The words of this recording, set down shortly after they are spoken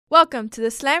Welcome to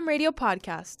the Slam Radio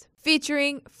Podcast,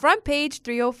 featuring Front Page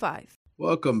 305.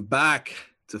 Welcome back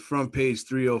to Front Page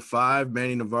 305.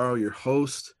 Manny Navarro, your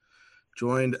host,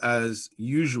 joined as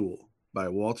usual by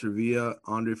Walter Villa,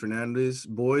 Andre Fernandez.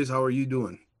 Boys, how are you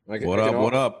doing?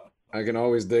 What up? I can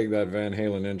always dig that Van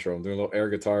Halen intro. I'm doing a little air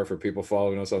guitar for people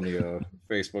following us on the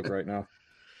Facebook right now.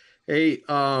 Hey,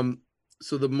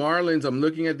 so the Marlins, I'm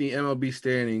looking at the MLB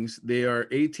standings. They are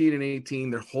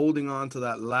 18-18. They're holding on to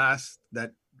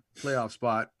that playoff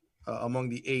spot among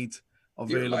the 8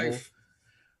 available.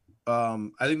 I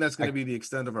think that's going to be the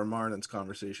extent of our Marlins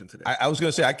conversation today. I was going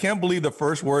to say, I can't believe the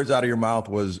first words out of your mouth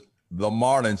was the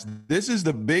Marlins. This is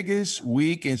the biggest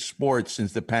week in sports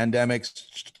since the pandemic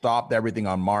stopped everything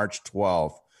on March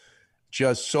 12th.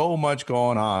 Just so much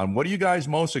going on. What are you guys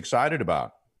most excited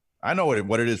about? I know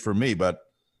what it is for me, but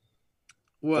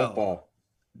football.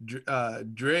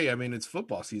 Dre, I mean, it's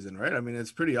football season, right? I mean,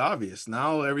 it's pretty obvious.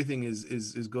 Now everything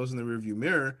is goes in the rearview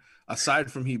mirror,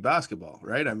 aside from Heat basketball,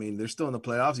 right? I mean, they're still in the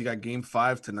playoffs. You got Game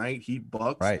 5 tonight, Heat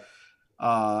Bucks. Right.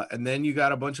 And then you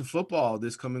got a bunch of football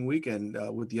this coming weekend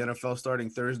with the NFL starting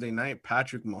Thursday night.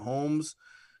 Patrick Mahomes,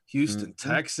 Houston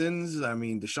Texans. I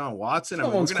mean, Deshaun Watson.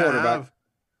 Someone's quarterback.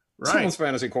 Someone's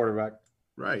fantasy quarterback.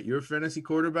 Right. You're a fantasy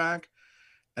quarterback.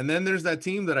 And then there's that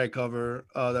team that I cover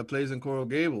that plays in Coral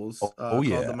Gables called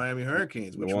the Miami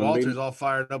Hurricanes, which Walter's all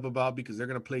fired up about because they're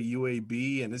going to play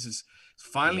UAB, and this is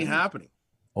finally happening.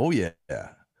 Oh, yeah.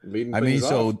 I mean,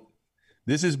 so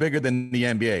this is bigger than the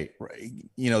NBA. Right?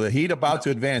 You know, the Heat about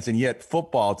to advance, and yet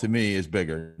football to me is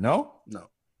bigger. No.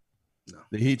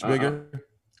 The Heat's bigger?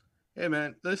 Hey,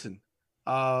 man, listen.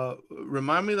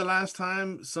 Remind me the last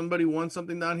time somebody won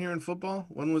something down here in football.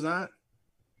 When was that?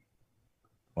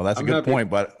 Well, that's a good point,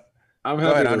 but I'm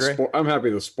happy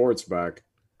the sport's back.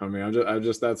 I mean, I'm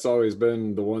just that's always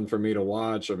been the one for me to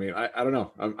watch. I mean, I don't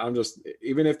know. I'm just,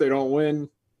 even if they don't win,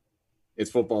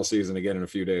 it's football season again in a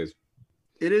few days.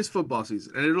 It is football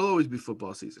season, and it'll always be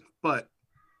football season. But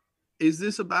is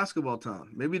this a basketball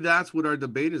town? Maybe that's what our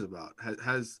debate is about.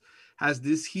 Has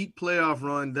this Heat playoff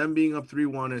run, them being up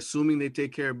 3-1, assuming they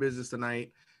take care of business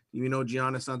tonight, you know,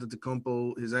 Giannis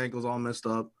Antetokounmpo, his ankle's all messed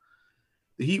up.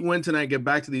 The Heat win tonight, get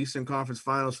back to the Eastern Conference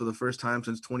Finals for the first time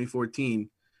since 2014.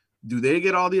 Do they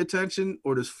get all the attention,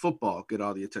 or does football get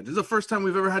all the attention? This is the first time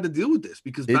we've ever had to deal with this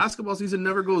because basketball season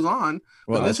never goes on.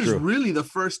 Well, but this is really the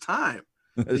first time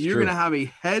that you're going to have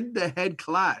a head-to-head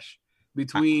clash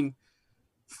between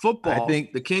football,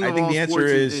 the king of all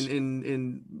sports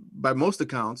in by most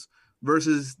accounts,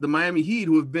 versus the Miami Heat,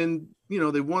 who have been, you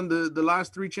know, they won the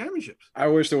last 3 championships. I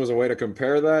wish there was a way to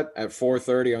compare that at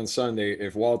 4:30 on Sunday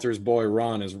if Walter's boy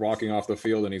Ron is walking off the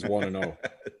field and he's 1-0.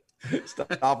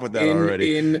 Stop with that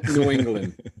already. In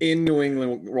New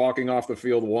England, walking off the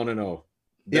field 1-0.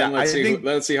 Then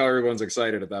let's see how everyone's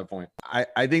excited at that point.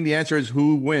 I think the answer is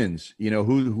who wins. You know,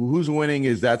 who's winning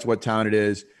that's what town it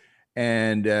is.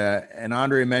 And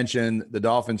Andre mentioned the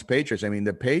Dolphins Patriots. I mean,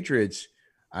 the Patriots,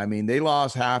 they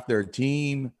lost half their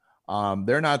team.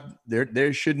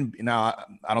 There shouldn't be, now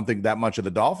I don't think that much of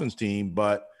the Dolphins team,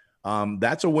 but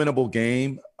that's a winnable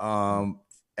game.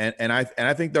 And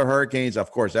I think the Hurricanes,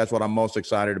 of course, that's what I'm most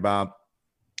excited about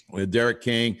with Derek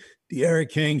King. The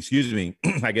Eric King, excuse me,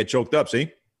 I get choked up.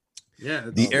 See? Yeah,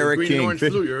 the Eric King orange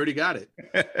flu. You already got it.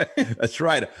 That's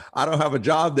right. I don't have a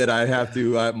job that I have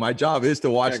to. My job is to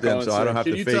watch them, so I don't have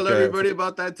to. Can you tell everybody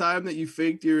about that time that you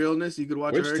faked your illness? You could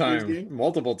watch a Hurricanes game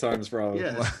multiple times, probably.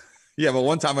 Yeah. Yeah, but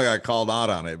one time I got called out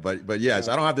on it. But yes,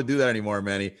 I don't have to do that anymore,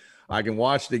 Manny. I can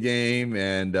watch the game,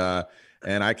 and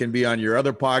I can be on your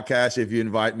other podcast if you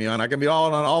invite me on. I can be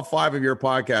on all 5 of your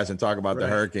podcasts and talk about the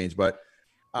Hurricanes. But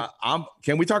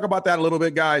can we talk about that a little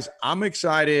bit, guys? I'm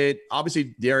excited.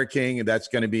 Obviously, Derek King, that's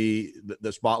going to be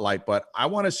the spotlight. But I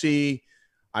want to see.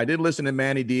 I did listen to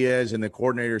Manny Diaz and the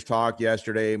coordinators talk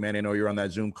yesterday. Man, I know you're on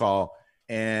that Zoom call.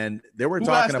 And they were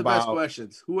talking about best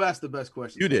questions. Who asked the best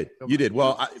questions? You did.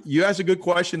 Well, you asked a good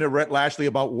question to Rhett Lashley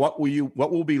about what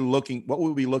we'll be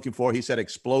looking for. He said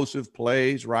explosive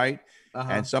plays, right?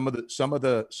 And some of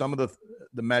the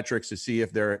metrics to see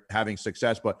if they're having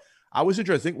success. But I was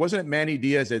interested. Wasn't it Manny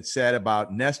Diaz that said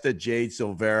about Nesta Jade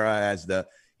Silvera as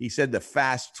he said the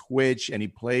fast twitch and he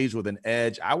plays with an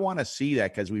edge? I want to see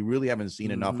that because we really haven't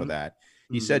seen enough of that.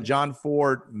 He said John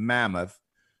Ford Mammoth.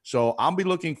 So I'll be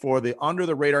looking for the under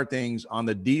the radar things on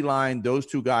the D line. Those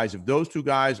 2 guys, if those 2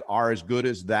 guys are as good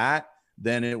as that,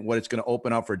 then it's going to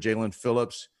open up for Jalen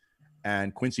Phillips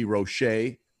and Quincy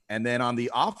Roche. And then on the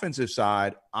offensive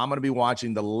side, I'm going to be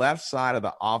watching the left side of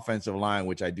the offensive line,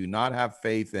 which I do not have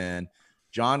faith in.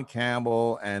 John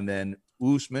Campbell and then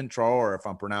Usman Traore, if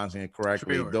I'm pronouncing it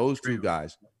correctly. Those 2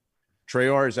 guys.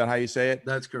 Traore, is that how you say it?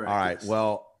 That's correct. All right. Yes.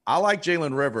 Well, I like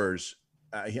Jalen Rivers.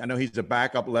 I know he's a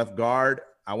backup left guard.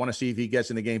 I want to see if he gets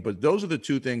in the game, but those are the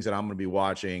two things that I'm going to be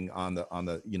watching on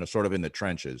the sort of in the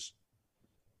trenches.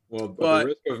 Well, but the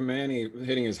risk of Manny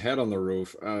hitting his head on the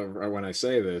roof, when I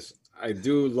say this, I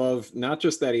do love not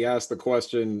just that he asked the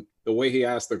question, the way he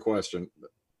asked the question.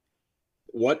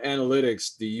 What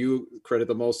analytics do you credit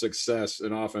the most success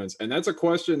in offense? And that's a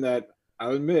question that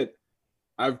I'll admit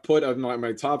I've put on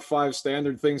my top 5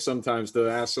 standard things sometimes to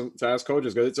ask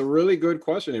coaches, because it's a really good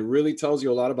question. It really tells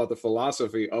you a lot about the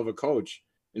philosophy of a coach.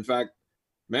 In fact,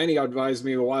 Manny advised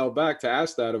me a while back to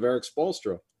ask that of Eric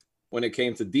Spoelstra when it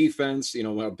came to defense,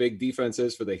 how big defense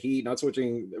is for the Heat. Not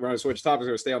switching, we're going to switch topics, we're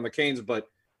going to stay on the Canes, but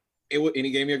and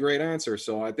he gave me a great answer.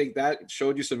 So I think that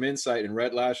showed you some insight in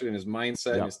Rhett Lashlee and his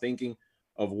mindset and his thinking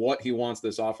of what he wants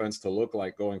this offense to look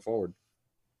like going forward.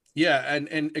 Yeah,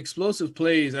 and explosive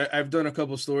plays. I've done a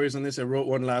couple stories on this. I wrote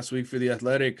one last week for The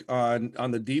Athletic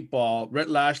on the deep ball. Rhett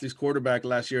Lashley's quarterback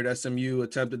last year at SMU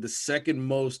attempted the second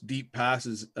most deep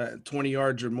passes, 20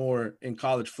 yards or more in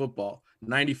college football,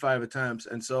 95 attempts.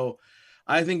 And so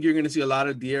I think you're going to see a lot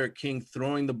of D'Eriq King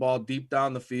throwing the ball deep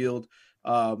down the field.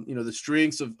 The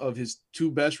strengths of his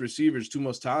two best receivers, two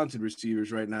most talented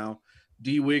receivers right now,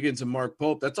 D. Wiggins and Mark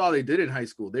Pope. That's all they did in high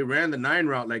school. They ran the 9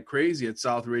 route like crazy at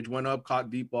Southridge, went up,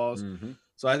 caught deep balls. Mm-hmm.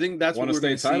 So I think that's what we're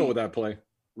going to see. Won a state title with that play.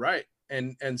 Right.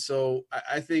 And so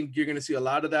I think you're going to see a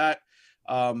lot of that.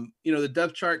 The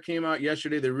depth chart came out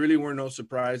yesterday. There really were no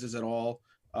surprises at all.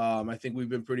 I think we've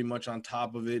been pretty much on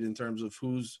top of it in terms of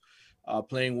who's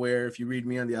playing where. If you read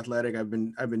me on The Athletic, I've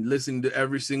been listening to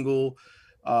every single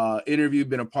interview,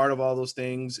 been a part of all those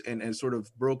things and sort of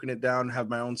broken it down, have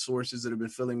my own sources that have been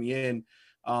filling me in.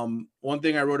 One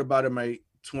thing I wrote about in my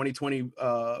 2020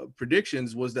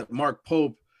 predictions was that Mark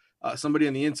Pope, somebody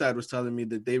on the inside was telling me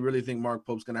that they really think Mark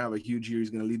Pope's going to have a huge year. He's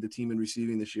going to lead the team in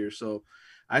receiving this year. So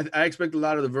I expect a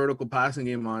lot of the vertical passing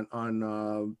game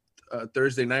on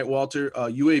Thursday night, Walter.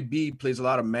 UAB plays a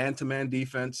lot of man-to-man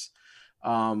defense.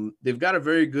 They've got a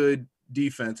very good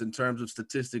defense in terms of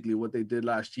statistically what they did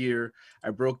last year. I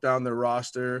broke down their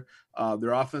roster,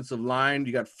 their offensive line.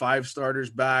 You got 5 starters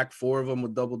back, 4 of them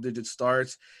with double-digit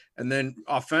starts. And then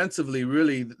offensively,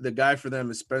 really, the guy for them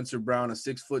is Spencer Brown, a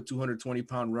 6-foot,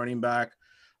 220-pound running back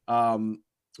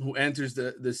who entered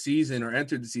the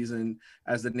season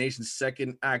as the nation's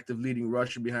second active leading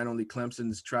rusher behind only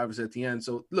Clemson's Travis Etienne.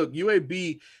 So, look,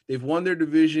 UAB, they've won their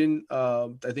division, I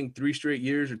think 3 straight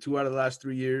years or 2 out of the last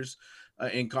 3 years.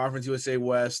 In Conference USA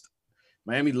West.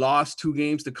 Miami lost 2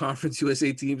 games to Conference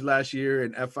USA teams last year,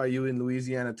 and FIU and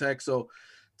Louisiana Tech. So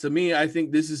to me, I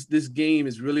think this game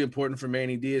is really important for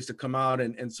Manny Diaz to come out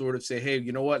and sort of say, hey,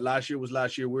 you know what? Last year was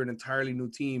last year. We're an entirely new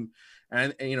team.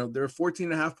 And they're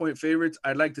 14.5-point favorites.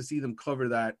 I'd like to see them cover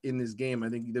that in this game. I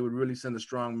think they would really send a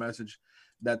strong message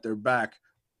that they're back.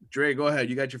 Dre, go ahead.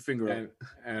 You got your finger up.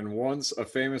 And once a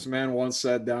famous man once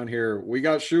said down here, we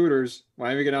got shooters.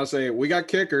 Miami can now say, we got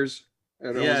kickers.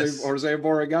 And yes. Jose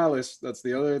Borregales, that's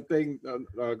the other thing.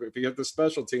 If you get the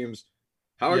special teams,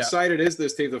 how excited is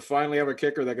this team to finally have a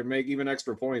kicker that can make even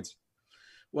extra points?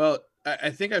 Well, I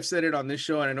think I've said it on this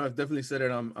show, and I know I've definitely said it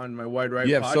on my Wide Right podcast.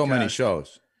 You have so many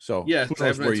shows. So yeah, it's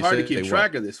hard to keep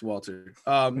track of this, Walter.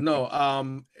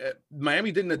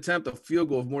 Miami didn't attempt a field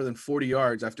goal of more than 40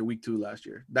 yards after week 2 last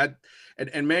year.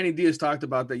 And Manny Diaz talked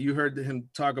about that. You heard him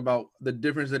talk about the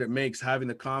difference that it makes having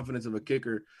the confidence of a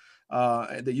kicker.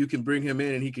 That you can bring him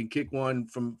in and he can kick one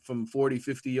from 40,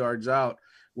 50 yards out.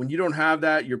 When you don't have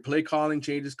that, your play calling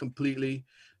changes completely.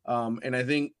 And I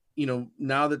think,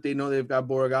 now that they know they've got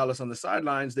Borregales on the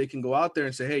sidelines, they can go out there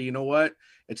and say, hey, you know what?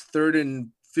 It's 3rd and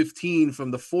 15 from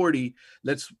the 40.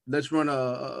 Let's run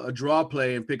a draw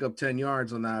play and pick up 10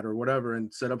 yards on that or whatever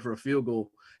and set up for a field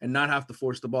goal and not have to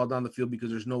force the ball down the field because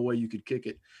there's no way you could kick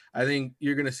it. I think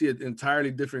you're going to see an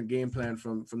entirely different game plan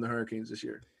from the Hurricanes this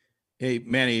year. Hey,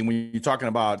 Manny, when you're talking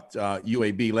about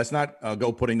UAB, let's not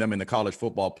go putting them in the college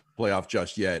football playoff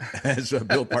just yet, as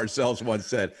Bill Parcells once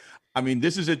said. I mean,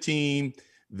 this is a team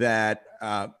that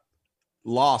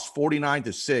lost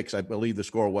 49-6, I believe the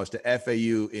score was, to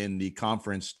FAU in the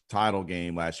conference title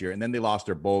game last year, and then they lost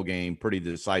their bowl game pretty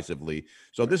decisively.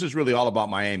 So this is really all about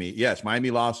Miami. Yes, Miami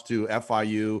lost to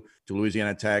FIU, to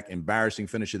Louisiana Tech, embarrassing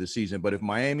finish of the season. But if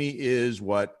Miami is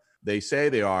what they say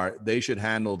they are, they should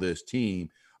handle this team.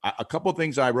 A couple of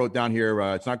things I wrote down here.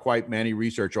 It's not quite Manny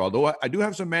research, although I do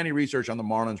have some Manny research on the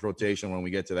Marlins rotation when we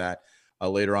get to that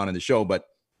later on in the show. But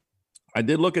I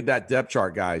did look at that depth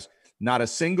chart, guys. Not a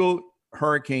single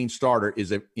Hurricane starter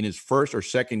is in his first or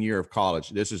second year of college.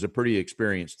 This is a pretty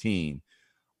experienced team.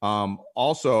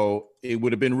 Also, it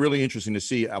would have been really interesting to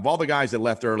see, of all the guys that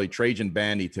left early, Trajan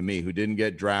Bandy, to me, who didn't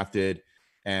get drafted,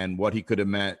 and what he could have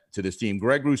meant to this team.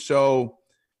 Greg Rousseau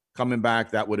coming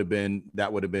back, that would have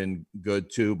been good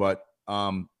too. But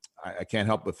I can't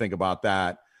help but think about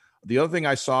that. The other thing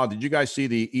I saw, did you guys see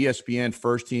the ESPN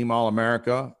first team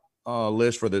All-America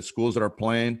list for the schools that are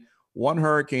playing? One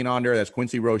Hurricane on there. That's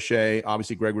Quincy Roche.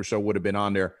 Obviously, Greg Rousseau would have been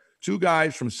on there. Two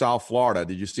guys from South Florida.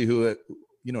 Did you see who?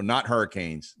 Not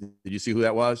Hurricanes. Did you see who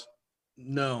that was?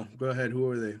 No. Go ahead. Who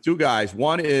are they? Two guys.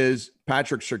 One is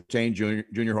Patrick Surtain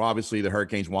Jr., who obviously the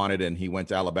Hurricanes wanted, and he went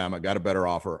to Alabama, got a better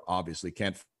offer. Obviously,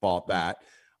 can't fault that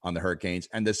on the Hurricanes.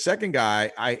 And the second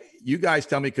guy, you guys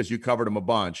tell me because you covered him a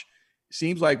bunch.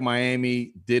 Seems like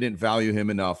Miami didn't value him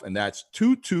enough, and that's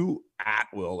Tutu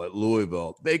Atwell at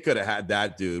Louisville. They could have had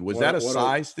that dude. Was that a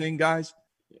size thing, guys?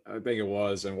 I think it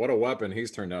was, and what a weapon he's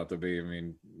turned out to be. I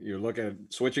mean, you look at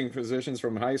switching positions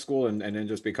from high school and then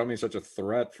just becoming such a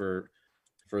threat for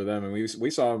them. And we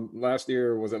saw him last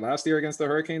year. Was it last year against the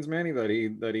Hurricanes, Manny, that he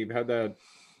had that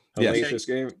hellacious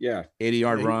game? Yeah,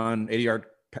 80-yard run, 80-yard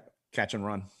catch and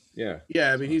run. Yeah.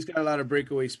 I mean, he's got a lot of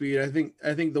breakaway speed. I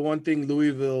think the one thing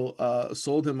Louisville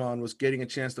sold him on was getting a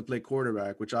chance to play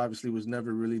quarterback, which obviously was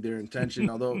never really their intention.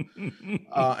 Although,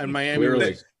 and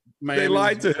Miami they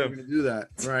lied to him to do that,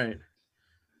 right?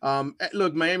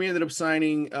 Look, Miami ended up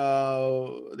signing.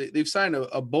 They've signed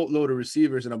a boatload of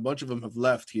receivers, and a bunch of them have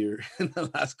left here in the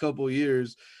last couple of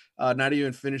years. Not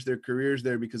even finished their careers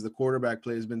there because the quarterback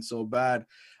play has been so bad.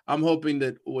 I'm hoping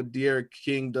that what D'Eriq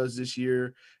King does this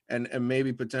year, and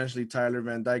maybe potentially Tyler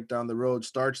Van Dyke down the road,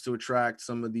 starts to attract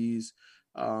some of these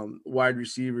wide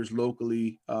receivers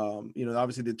locally.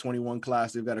 Obviously the 21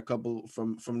 class, they've got a couple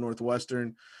from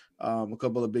Northwestern, a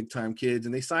couple of big time kids,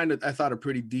 and they signed I thought a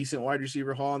pretty decent wide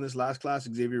receiver haul in this last class.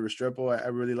 Xavier Restrepo, I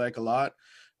really like a lot.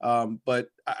 But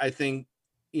I think,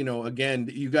 again,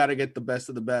 you got to get the best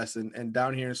of the best, and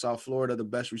down here in South Florida, the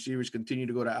best receivers continue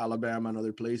to go to Alabama and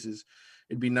other places.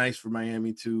 It'd be nice for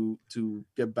Miami to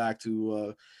get back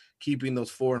to keeping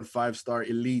those 4- and 5-star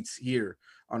elites here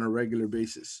on a regular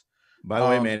basis. By the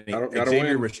way, man,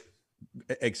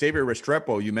 Xavier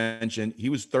Restrepo, you mentioned, he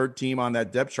was third team on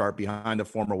that depth chart behind a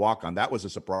former walk-on. That was a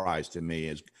surprise to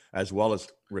me, as well as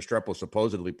Restrepo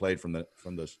supposedly played from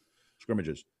the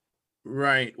scrimmages.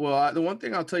 Right. Well, the one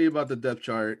thing I'll tell you about the depth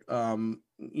chart, a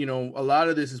lot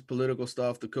of this is political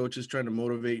stuff. The coaches trying to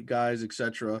motivate guys,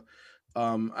 etc.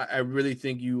 I really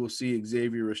think you will see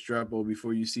Xavier Restrepo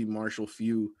before you see Marshall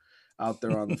Few out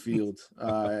there on the field.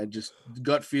 Just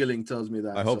gut feeling tells me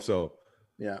that. I hope so.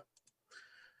 Yeah.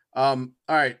 All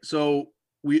right. So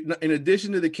in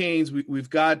addition to the Canes, we've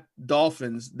got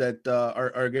Dolphins that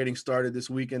are getting started this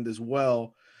weekend as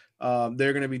well.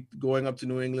 They're going to be going up to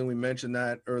New England. We mentioned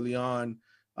that early on.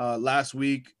 Last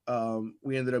week,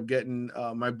 we ended up getting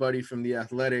my buddy from The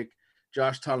Athletic,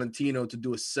 Josh Tolentino, to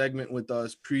do a segment with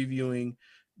us previewing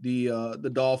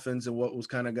the Dolphins and what was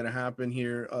kind of going to happen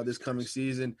here this coming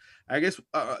season. I guess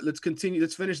let's continue.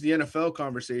 Let's finish the NFL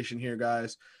conversation here,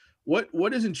 guys.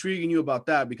 What is intriguing you about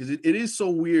that? Because it is so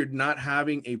weird not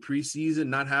having a preseason,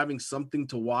 not having something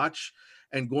to watch,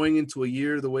 and going into a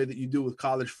year the way that you do with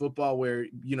college football, where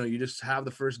you just have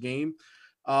the first game.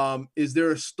 Is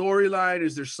there a storyline?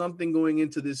 Is there something going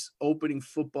into this opening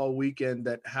football weekend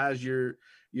that has your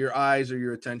eyes or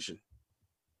your attention?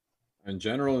 In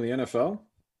general, in the NFL,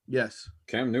 yes,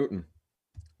 Cam Newton.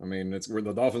 I mean, it's where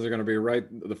the Dolphins are going to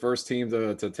be the first team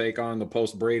to take on the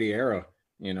post Brady era.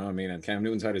 And Cam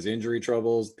Newton's had his injury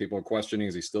troubles. People are questioning,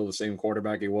 is he still the same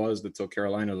quarterback he was that took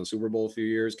Carolina to the Super Bowl a few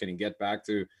years? Can he get back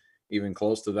to even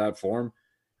close to that form?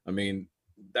 I mean,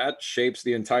 that shapes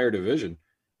the entire division.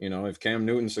 If Cam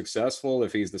Newton's successful,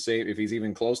 if he's the same, if he's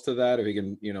even close to that, if he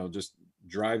can, just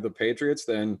drive the Patriots,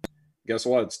 then guess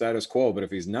what? Status quo. But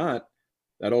if he's not,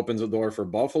 that opens the door for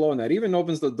Buffalo, and that even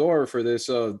opens the door for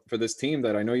this team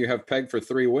that I know you have pegged for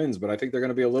 3 wins, but I think they're going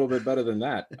to be a little bit better than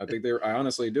that. I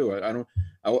honestly do. I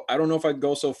don't know if I'd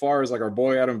go so far as like our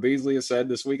boy Adam Beasley has said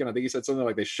this week, and I think he said something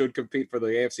like they should compete for the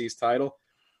AFC's title.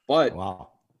 But wow.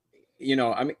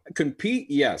 Compete,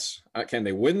 yes. Can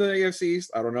they win the AFC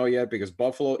East? I don't know yet, because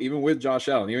Buffalo, even with Josh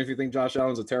Allen, even if you think Josh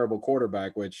Allen's a terrible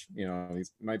quarterback, which he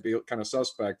might be kind of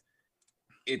suspect,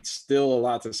 it's still a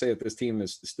lot to say that this team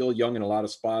is still young in a lot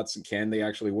of spots. Can they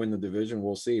actually win the division?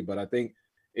 We'll see. But I think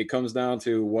it comes down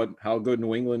to how good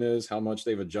New England is, how much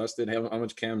they've adjusted, how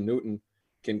much Cam Newton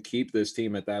can keep this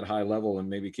team at that high level and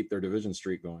maybe keep their division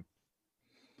streak going.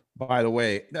 By the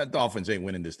way, that Dolphins ain't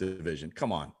winning this division.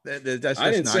 Come on. That's I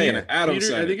didn't say it. Adam Peter,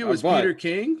 said I think it was Peter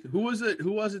King. Who was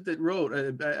it that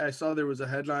wrote? I saw there was a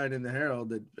headline in the Herald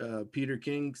that Peter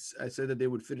King, I said that they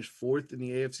would finish 4th in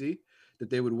the AFC, that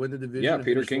they would win the division. Yeah,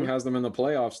 Peter King has them in the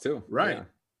playoffs too. Right. Yeah.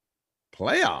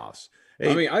 Playoffs.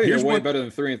 I mean, I think they're way better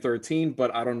than 3-13,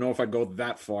 but I don't know if I'd go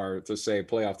that far to say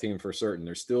playoff team for certain.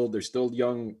 They're still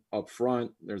young up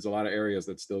front. There's a lot of areas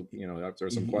that still,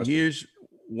 there's some questions. Here's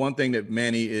one thing that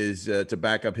Manny is to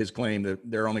back up his claim that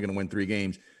they're only going to win 3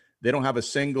 games. They don't have a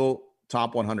single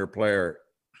top 100 player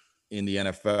in the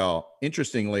NFL.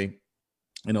 Interestingly,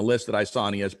 in a list that I saw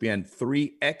on ESPN,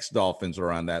 3 ex-Dolphins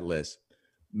are on that list.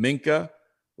 Minka,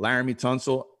 Laramie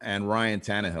Tunsil, and Ryan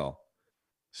Tannehill.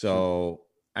 So,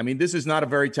 I mean, this is not a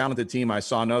very talented team. I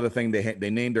saw another thing. They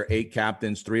named their 8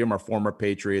 captains. 3 of them are former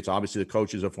Patriots. Obviously, the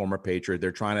coach is a former Patriot.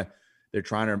 They're trying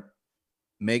to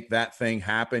make that thing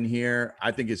happen here.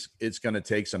 I think it's going to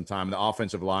take some time. The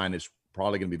offensive line is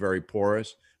probably going to be very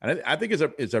porous. And I think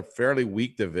it's a fairly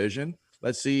weak division.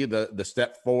 Let's see the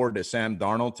step forward that Sam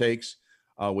Darnold takes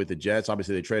with the Jets.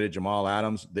 Obviously, they traded Jamal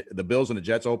Adams. The Bills and the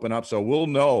Jets open up, so we'll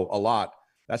know a lot.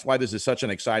 That's why this is such an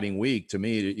exciting week to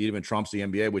me. It even trumps the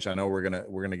NBA, which I know we're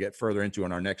gonna get further into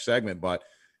in our next segment. But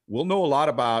we'll know a lot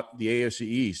about the AFC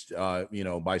East,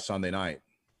 by Sunday night.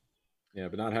 Yeah,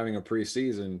 but not having a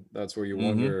preseason, that's where you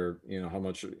wonder,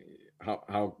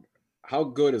 how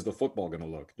good is the football going to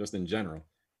look, just in general.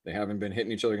 They haven't been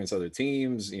hitting each other against other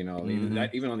teams, even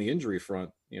on the injury front.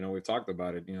 We've talked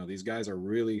about it. These guys are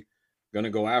really going to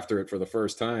go after it for the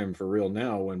first time for real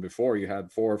now, when before you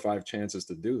had 4 or 5 chances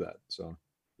to do that. So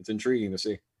it's intriguing to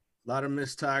see. A lot of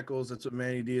missed tackles. That's what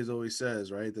Manny Diaz always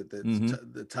says, right? That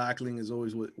the tackling is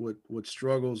always what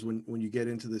struggles when you get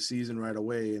into the season right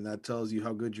away, and that tells you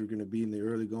how good you're going to be in the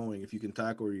early going, if you can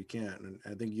tackle or you can't. And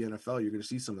I think the NFL, you're going to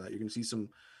see some of that. You're going to see some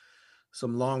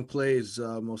long plays,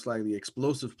 most likely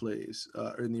explosive plays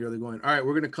in the early going. All right,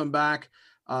 we're going to come back.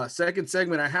 Second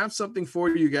segment, I have something for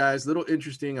you guys, a little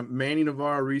interesting. Manny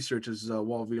Navarro research, as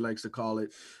Walt V likes to call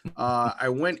it. I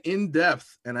went in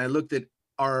depth and I looked at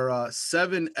our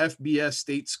 7 FBS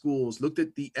state schools, looked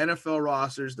at the NFL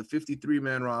rosters, the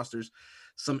 53-man rosters,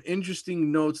 some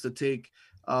interesting notes to take.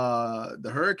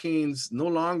 The Hurricanes, no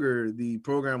longer the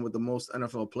program with the most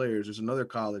NFL players. There's another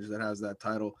college that has that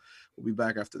title. We'll be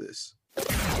back after this.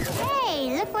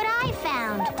 Hey, look what I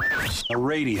found. A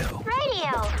radio.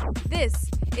 This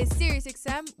is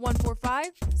SiriusXM 145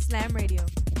 Slam Radio.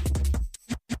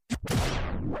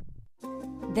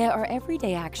 There are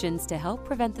everyday actions to help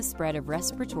prevent the spread of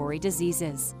respiratory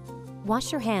diseases.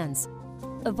 Wash your hands.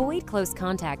 Avoid close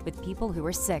contact with people who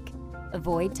are sick.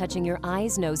 Avoid touching your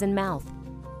eyes, nose, and mouth.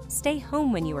 Stay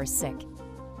home when you are sick.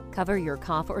 Cover your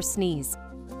cough or sneeze.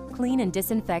 Clean and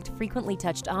disinfect frequently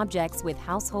touched objects with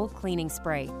household cleaning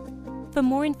spray. For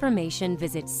more information,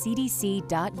 visit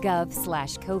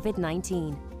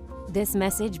cdc.gov/COVID-19. This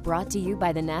message brought to you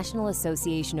by the National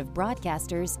Association of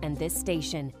Broadcasters and this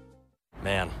station.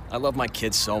 Man, I love my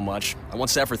kids so much. I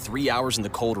once sat for 3 hours in the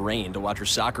cold rain to watch her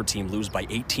soccer team lose by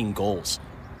 18 goals.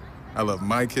 I love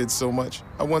my kids so much,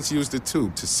 I once used a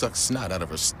tube to suck snot out of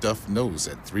her stuffed nose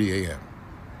at 3 a.m.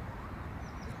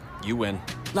 You win.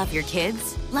 Love your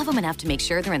kids? Love them enough to make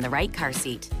sure they're in the right car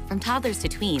seat. From toddlers to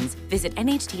tweens, visit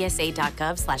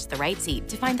nhtsa.gov/the-right-seat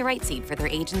to find the right seat for their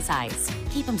age and size.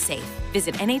 Keep them safe.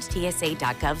 Visit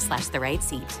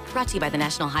nhtsa.gov/the-right-seat. Brought to you by the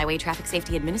National Highway Traffic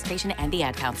Safety Administration and the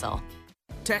Ad Council.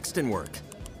 Text and work.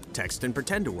 Text and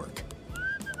pretend to work.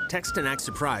 Text and act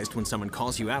surprised when someone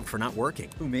calls you out for not working.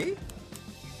 Who, me?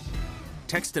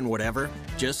 Text and whatever,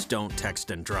 just don't text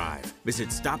and drive. Visit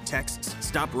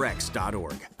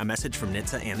StopTextsStopWrecks.org. A message from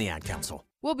NHTSA and the Ad Council.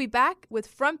 We'll be back with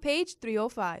Front Page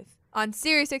 305 on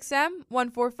SiriusXM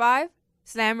 145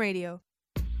 Slam Radio.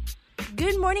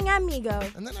 Good morning, amigo.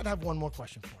 And then I'd have one more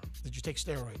question for him. Did you take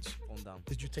steroids? Calm down.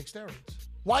 Did you take steroids?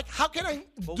 Why? How can I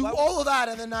do all of that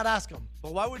and then not ask him?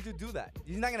 But why would you do that?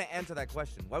 He's not going to answer that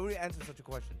question. Why would he answer such a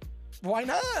question? Why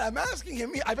not? I'm asking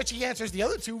him. I bet he answers the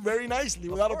other two very nicely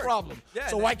without a problem. Yeah,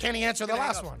 so why can't he answer the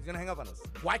last one? He's going to hang up on us.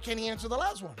 Why can't he answer the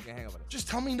last one? He's going to hang up on us. Just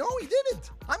tell me no, he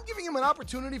didn't. I'm giving him an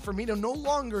opportunity for me to no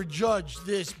longer judge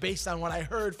this based on what I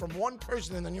heard from one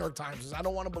person in the New York Times. I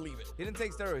don't want to believe it. He didn't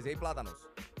take steroids. He ate plátanos.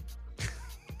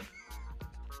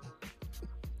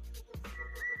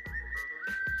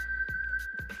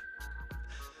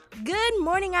 Good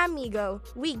morning, amigo.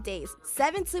 Weekdays,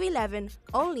 7 to 11,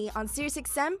 only on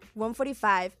SiriusXM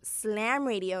 145 Slam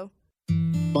Radio.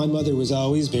 My mother was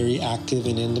always very active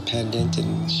and independent,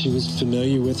 and she was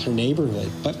familiar with her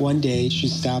neighborhood. But one day, she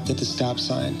stopped at the stop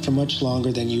sign for much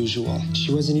longer than usual.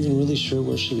 She wasn't even really sure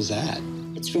where she was at.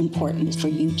 It's important for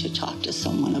you to talk to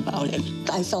someone about it.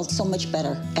 I felt so much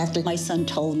better after my son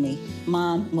told me,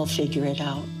 Mom, we'll figure it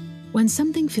out. When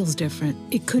something feels different,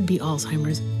 it could be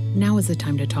Alzheimer's. Now is the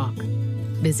time to talk.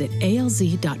 Visit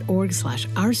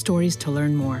alz.org/ourstories to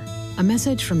learn more. A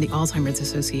message from the Alzheimer's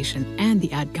Association and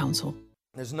the Ad Council.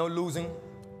 There's no losing,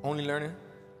 only learning.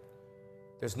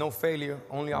 There's no failure,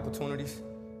 only opportunities.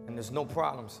 And there's no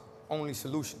problems, only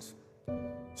solutions.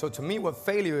 So to me, what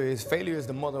failure is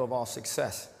the mother of all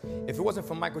success. If it wasn't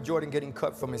for Michael Jordan getting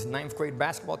cut from his 9th grade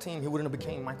basketball team, he wouldn't have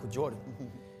became Michael Jordan.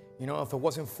 You know, if it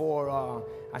wasn't for,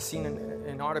 I seen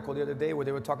an article the other day where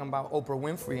they were talking about Oprah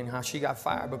Winfrey and how she got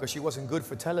fired because she wasn't good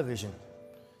for television.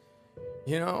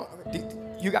 You know,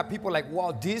 you got people like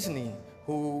Walt Disney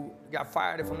who got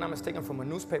fired, if I'm not mistaken, from a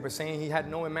newspaper saying he had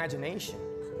no imagination.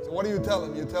 So what do you tell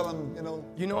him? You tell him,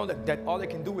 You know that all they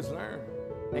can do is learn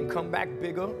and come back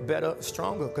bigger, better,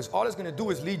 stronger, because all it's gonna do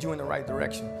is lead you in the right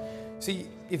direction. See,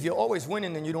 if you're always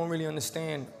winning, then you don't really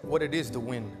understand what it is to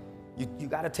win. You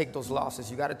gotta take those losses,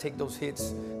 you gotta take those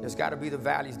hits. There's gotta be the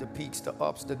valleys, the peaks, the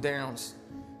ups, the downs.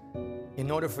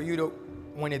 In order for you to,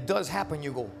 when it does happen,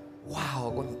 you go,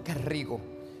 wow, qué rico.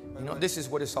 You know, this is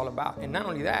what it's all about. And not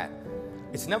only that,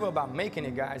 it's never about making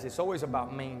it, guys. It's always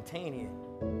about maintaining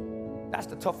it. That's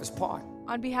the toughest part.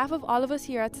 On behalf of all of us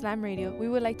here at Slam Radio, we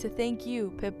would like to thank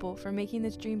you, Pitbull, for making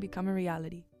this dream become a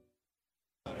reality.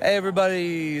 Hey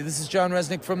everybody, this is John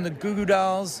Resnick from the Goo Goo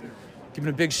Dolls. Giving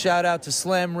a big shout out to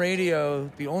Slam Radio,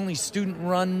 the only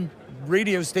student-run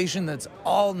radio station that's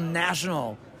all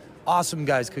national. Awesome,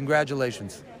 guys.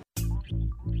 Congratulations.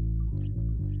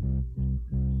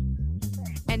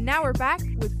 And now we're back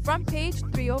with Front Page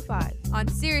 305 on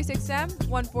Sirius XM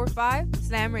 145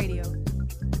 Slam Radio.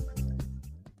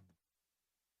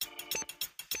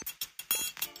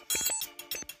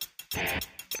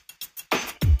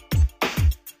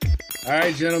 All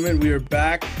right, gentlemen, we are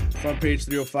back. Front Page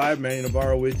 305, Manny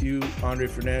Navarro with you, Andre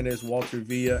Fernandez, Walter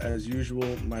Villa, as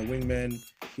usual, my wingman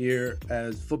here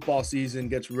as football season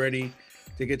gets ready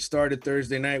to get started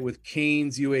Thursday night with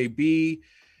Canes UAB.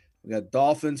 We got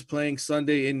Dolphins playing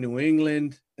Sunday in New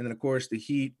England, and then, of course, the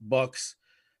Heat Bucks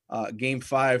Game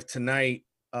 5 tonight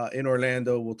in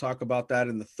Orlando. We'll talk about that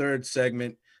in the third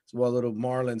segment, as well, little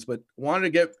Marlins. But wanted to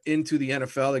get into the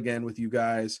NFL again with you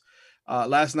guys.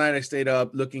 Last night I stayed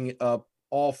up looking up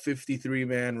all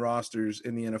 53-man rosters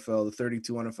in the NFL, the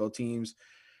 32 NFL teams.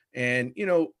 And, you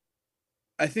know,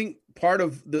 I think part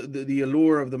of the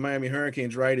allure of the Miami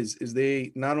Hurricanes, right, is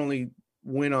they not only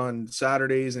win on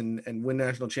Saturdays and win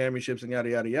national championships and yada,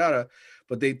 yada, yada,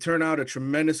 but they turn out a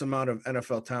tremendous amount of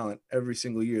NFL talent every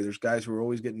single year. There's guys who are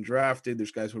always getting drafted.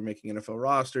 There's guys who are making NFL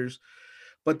rosters.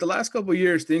 But the last couple of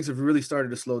years, things have really started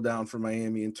to slow down for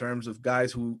Miami in terms of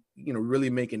guys who, you know, really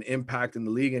make an impact in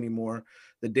the league anymore.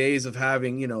 The days of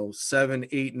having, you know, 7,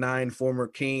 8, 9 former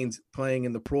Canes playing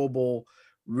in the Pro Bowl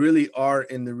really are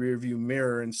in the rearview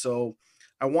mirror. And so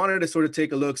I wanted to sort of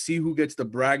take a look, see who gets the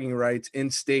bragging rights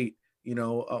in state, you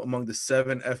know, among the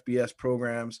 7 FBS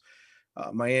programs,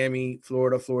 Miami,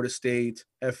 Florida, Florida State,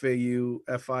 FAU,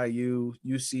 FIU,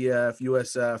 UCF,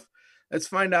 USF. Let's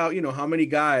find out, you know, how many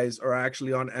guys are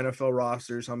actually on NFL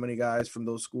rosters, how many guys from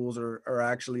those schools are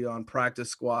actually on practice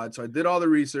squad. So I did all the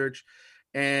research,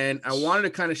 and I wanted to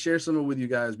kind of share some of it with you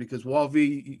guys because Walt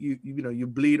V, you know, you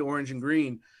bleed orange and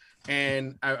green.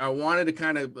 And I wanted to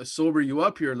kind of sober you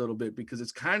up here a little bit because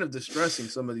it's kind of distressing,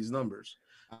 some of these numbers.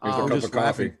 Here's a cup of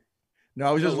coffee. No,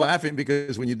 I was just laughing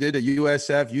because when you did a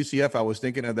USF, UCF, I was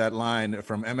thinking of that line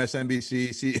from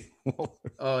MSNBC.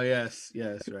 Oh, yes,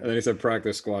 right. And then he said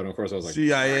practice squad. And of course, I was like,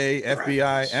 CIA,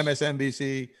 FBI,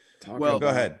 MSNBC. Well, go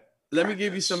ahead. Let me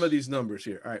give you some of these numbers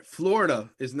here. All right. Florida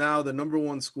is now the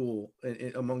 #1 school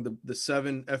among the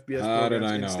 7 FBS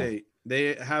programs in state.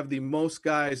 They have the most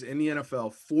guys in the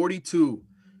NFL, 42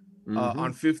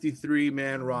 on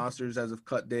 53-man rosters as of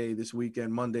cut day this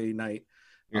weekend, Monday night.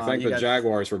 You thank the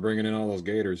Jaguars for bringing in all those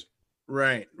Gators.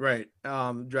 Right.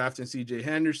 Drafting C.J.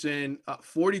 Henderson,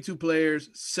 42 players,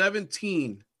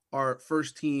 17 are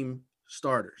first-team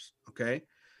starters, okay?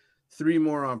 3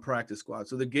 more on practice squad.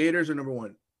 So the Gators are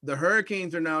 #1. The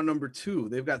Hurricanes are now #2.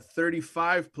 They've got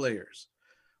 35 players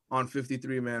on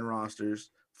 53-man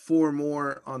rosters, 4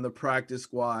 more on the practice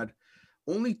squad.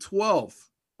 Only 12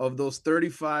 of those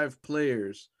 35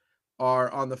 players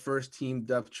are on the first-team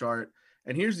depth chart.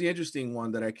 And here's the interesting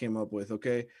one that I came up with,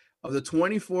 okay? Of the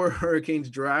 24 Hurricanes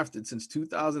drafted since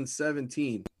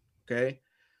 2017, okay,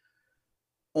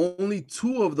 only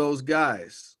 2 of those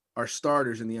guys are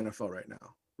starters in the NFL right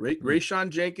now. Rayshawn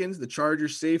Jenkins, the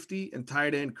Chargers safety, and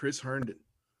tight end Chris Herndon.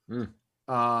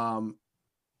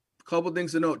 Couple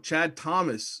things to note. Chad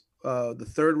Thomas, the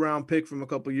 3rd-round pick from a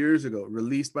couple years ago,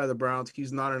 released by the Browns.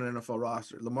 He's not on an NFL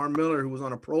roster. Lamar Miller, who was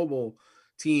on a Pro Bowl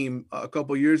team a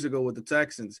couple years ago with the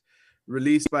Texans,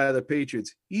 released by the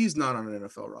Patriots. He's not on an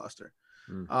NFL roster.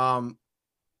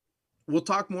 We'll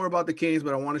talk more about the Canes,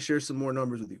 but I want to share some more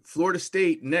numbers with you. Florida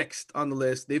State next on the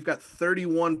list. They've got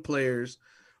 31 players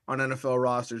on NFL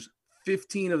rosters.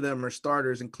 15 of them are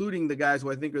starters, including the guys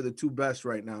who I think are the two best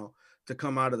right now to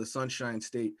come out of the Sunshine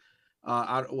State.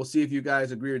 We'll see if you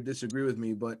guys agree or disagree with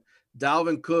me, but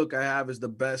Dalvin Cook I have as the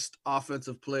best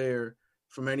offensive player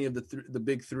from any of the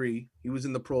big three. He was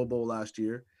in the Pro Bowl last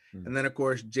year. And then, of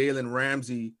course, Jalen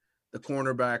Ramsey, the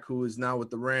cornerback who is now with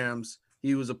the Rams,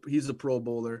 he's a Pro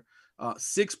Bowler.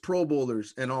 6 Pro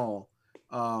Bowlers in all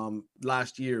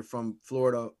last year from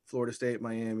Florida State,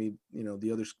 Miami,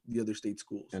 the other state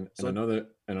schools. And another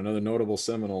notable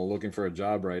Seminole looking for a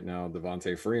job right now,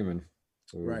 Devontae Freeman,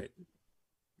 who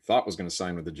thought was going to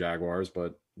sign with the Jaguars,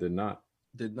 but did not.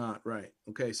 Right.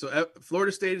 Okay, so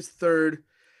Florida State is third.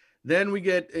 Then we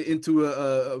get into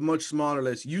a much smaller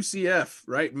list. UCF,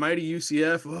 right? Mighty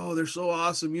UCF. Oh, they're so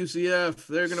awesome. UCF.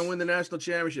 They're going to win the national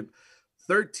championship.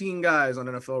 13 guys on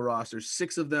NFL rosters.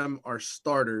 6 of them are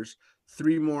starters.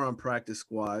 3 more on practice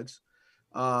squads.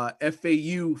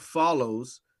 FAU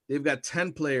follows. They've got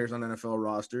 10 players on NFL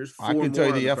rosters. I can tell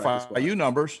you the FIU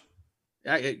numbers.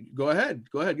 Yeah, go ahead.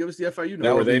 Give us the FIU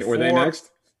numbers. Were they next?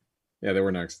 Yeah, they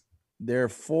were next. They're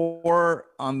 4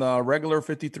 on the regular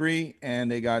 53, and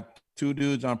they got 2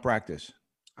 dudes on practice.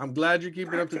 I'm glad you're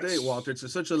keeping up to date, Walter.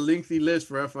 It's such a lengthy list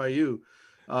for FIU.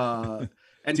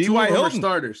 And T.Y. Hilton are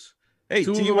starters. Hey,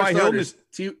 T.Y. Hilton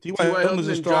is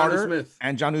a starter,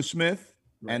 and Jonnu Smith.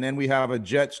 Right. And then we have a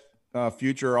Jets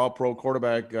future All-Pro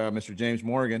quarterback, Mr. James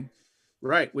Morgan.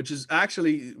 Right, which is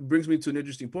actually brings me to an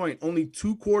interesting point. Only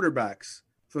 2 quarterbacks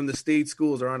from the state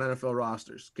schools are on NFL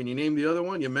rosters. Can you name the other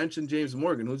one? You mentioned James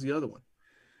Morgan. Who's the other one?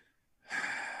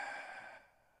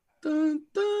 Dun,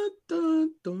 dun,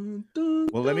 dun, dun, dun,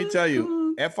 well, let me tell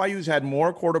you, FIU's had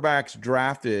more quarterbacks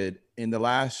drafted in the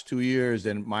last 2 years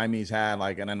than Miami's had,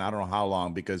 and then I don't know how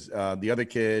long, because the other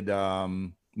kid,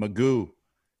 Magoo,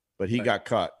 but he got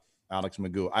cut, Alex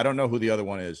Magoo. I don't know who the other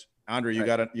one is. Andre, you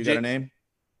got a name?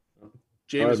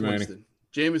 Jameis Winston.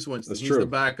 Jameis Winston. He's the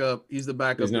backup. He's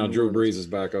now Drew Brees'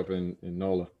 backup in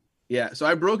NOLA. Yeah. So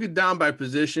I broke it down by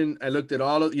position. I looked at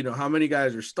all of, how many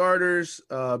guys are starters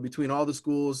between all the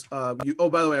schools. By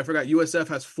the way, I forgot. USF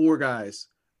has 4 guys.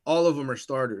 All of them are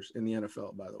starters in the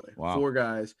NFL, by the way. Wow. 4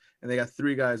 guys. And they got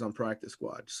 3 guys on practice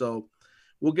squad. So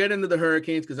we'll get into the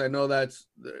Hurricanes because I know there's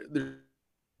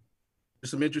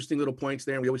some interesting little points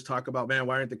there. And we always talk about, man,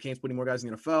 why aren't the Canes putting more guys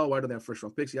in the NFL? Why don't they have first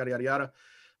round picks? Yada, yada, yada.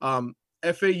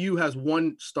 FAU has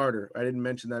 1 starter. I didn't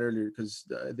mention that earlier because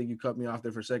I think you cut me off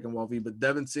there for a second, Walvy. But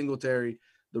Devin Singletary,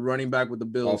 the running back with the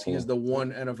Bills, he's the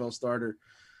 1 NFL starter.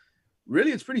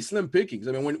 Really, it's pretty slim pickings.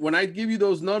 I mean, when I give you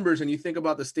those numbers and you think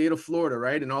about the state of Florida,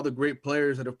 right, and all the great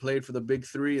players that have played for the Big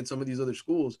 3 and some of these other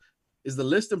schools, is the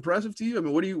list impressive to you? I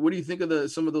mean, what do you think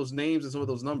of some of those names and some of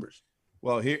those numbers?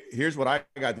 Well, here's what I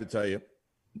got to tell you.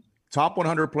 Top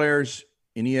 100 players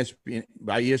in ESPN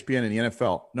by ESPN in the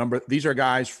NFL. These are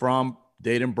guys from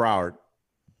Dayton Broward,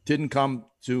 didn't come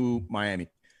to Miami.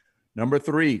 Number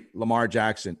 3, Lamar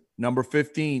Jackson. Number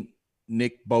 15,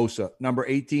 Nick Bosa. Number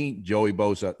 18, Joey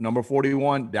Bosa. Number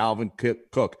 41, Dalvin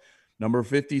Cook. Number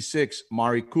 56,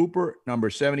 Mari Cooper. Number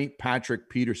 70, Patrick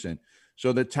Peterson.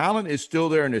 So the talent is still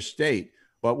there in the state.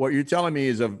 But what you're telling me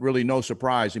is of really no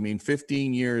surprise. I mean,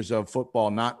 15 years of football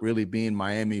not really being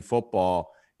Miami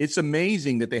football. It's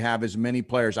amazing that they have as many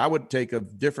players. I would take a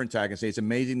different tack and say it's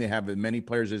amazing they have as many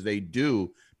players as they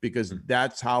do because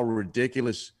that's how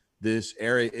ridiculous this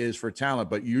area is for talent.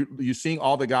 But you're seeing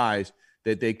all the guys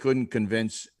that they couldn't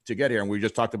convince to get here. And we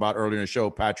just talked about earlier in the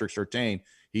show, Patrick Surtain.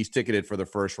 He's ticketed for the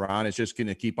first round. It's just going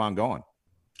to keep on going.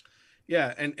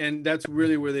 Yeah, and that's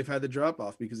really where they've had the drop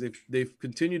off because they've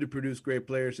continued to produce great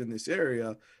players in this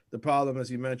area. The problem, as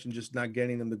you mentioned, just not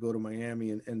getting them to go to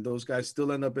Miami, and those guys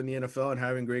still end up in the NFL and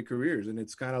having great careers. And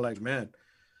it's kind of like, man,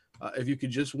 if you could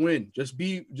just win, just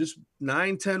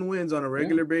 9-10 wins on a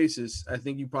regular basis, I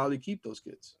think you probably keep those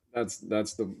kids.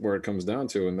 That's where it comes down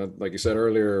to, and that, like you said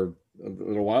earlier a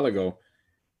little while ago,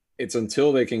 it's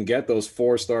until they can get those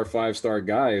 4-star, 5-star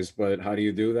guys. But how do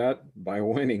you do that? By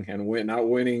winning not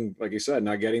winning, like you said,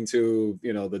 not getting to,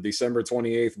 the December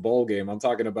 28th bowl game. I'm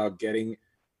talking about getting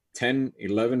 10,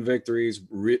 11 victories,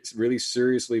 really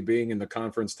seriously being in the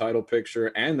conference title picture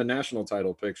and the national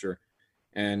title picture.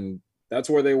 And that's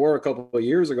where they were a couple of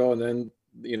years ago. And then,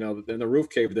 then the roof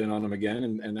caved in on them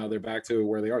again. And now they're back to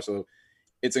where they are. So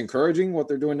it's encouraging what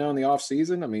they're doing now in the off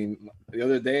season. I mean, the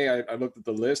other day I looked at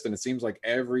the list and it seems like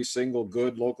every single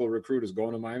good local recruit is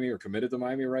going to Miami or committed to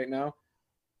Miami right now.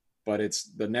 But it's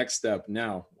the next step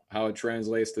now, how it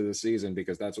translates to the season,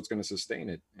 because that's what's going to sustain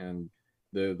it. And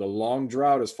the long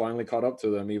drought has finally caught up to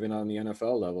them, even on the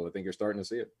NFL level. I think you're starting to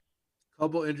see it.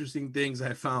 Couple interesting things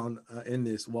I found in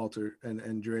this, Walter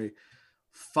and Dre.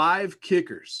 5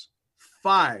 kickers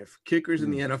 5 kickers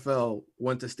in the NFL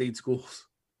went to state schools.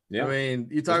 Yeah. I mean,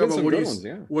 you talk There's about been some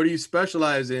good ones, what do you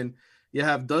specialize in? You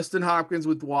have Dustin Hopkins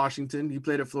with Washington. He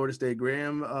played at Florida State.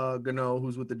 Graham Gano,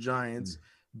 who's with the Giants.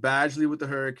 Badgley with the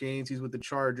Hurricanes. He's with the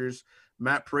Chargers.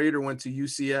 Matt Prater went to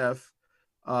UCF.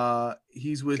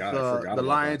 He's with the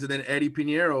Lions. And then Eddie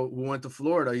Pinheiro, who went to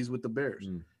Florida. He's with the Bears.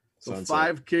 So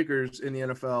 5 kickers in the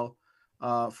NFL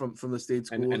from the state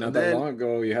schools. And not that long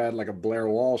ago, you had like a Blair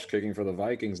Walsh kicking for the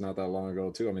Vikings not that long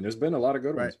ago, too. I mean, there's been a lot of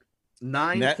good ones.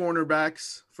 9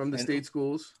 cornerbacks from the state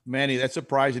schools. Manny, that's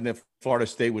surprising that Florida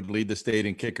State would lead the state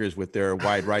in kickers with their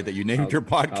wide right that you named your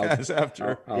podcast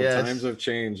after. Times have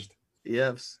changed.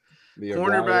 Yes. The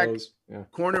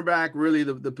cornerback, really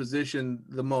the position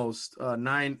the most.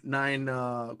 9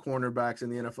 cornerbacks in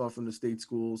the NFL from the state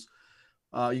schools.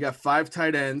 You got 5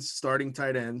 tight ends, starting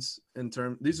tight ends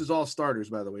this is all starters,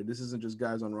 by the way. This isn't just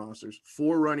guys on rosters.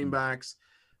 4 running backs.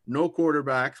 No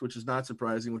quarterbacks, which is not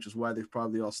surprising, which is why they've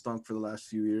probably all stunk for the last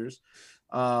few years.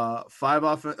 10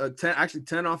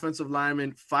 offensive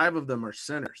linemen. 5 of them are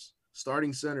centers,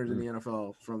 starting centers in the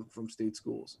NFL from state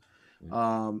schools.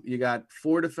 You got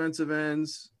 4 defensive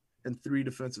ends and 3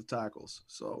 defensive tackles.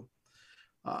 So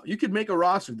you could make a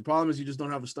roster. The problem is you just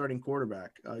don't have a starting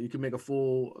quarterback. You can make a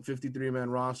full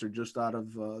 53-man roster just out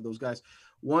of those guys.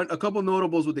 A couple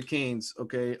notables with the Canes,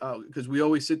 okay, because we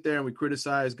always sit there and we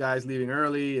criticize guys leaving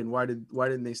early and why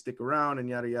didn't they stick around and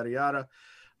yada yada yada.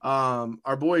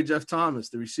 Our boy Jeff Thomas,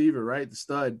 the receiver, right, the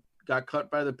stud, got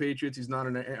cut by the Patriots. He's not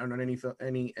on any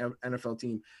NFL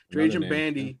team. Trajan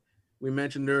Bandy, we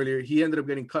mentioned earlier, he ended up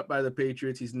getting cut by the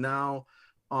Patriots. He's now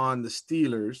on the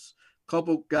Steelers.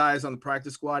 Couple guys on the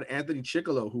practice squad. Anthony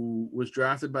Chickalo, who was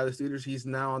drafted by the Steelers, he's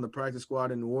now on the practice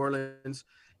squad in New Orleans.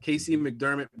 Casey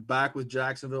McDermott back with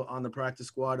Jacksonville on the practice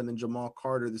squad, and then Jamal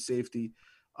Carter, the safety,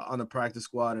 on the practice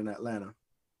squad in Atlanta.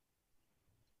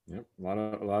 Yep,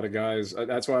 a lot of guys.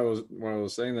 That's why I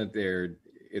was saying that there.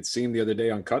 It seemed the other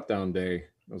day on Cutdown Day,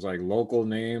 it was like local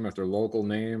name after local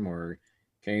name or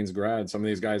Canes grad. Some of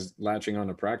these guys latching on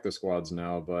to practice squads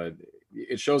now, but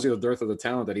it shows you the dearth of the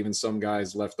talent that even some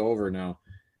guys left over now,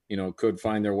 could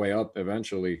find their way up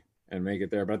eventually and make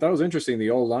it there. But I thought it was interesting, the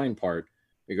O-line part,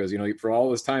 because, for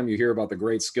all this time you hear about the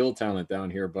great skill talent down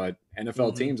here, but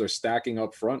NFL teams are stacking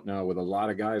up front now with a lot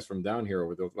of guys from down here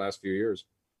over the last few years.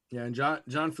 Yeah, and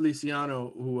John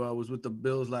Feliciano, who was with the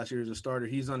Bills last year as a starter,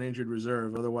 he's on injured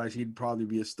reserve. Otherwise, he'd probably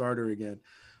be a starter again.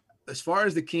 As far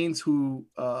as the Canes who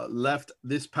left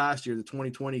this past year, the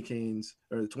 2020 Canes,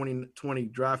 or the 2020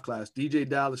 draft class, DJ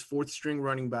Dallas, 4th string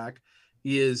running back.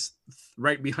 He is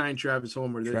right behind Travis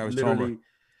Homer.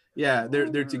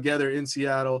 They're together in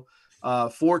Seattle.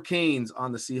 4 Canes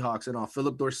on the Seahawks and all.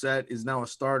 Philip Dorsett is now a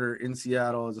starter in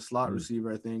Seattle as a slot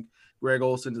receiver, I think. Greg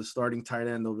Olson's a starting tight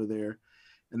end over there.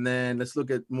 And then let's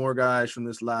look at more guys from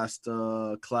this last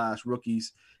class,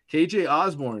 rookies. KJ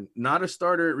Osborne, not a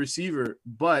starter at receiver,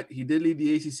 but he did lead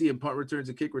the ACC in punt returns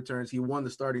and kick returns. He won the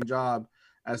starting job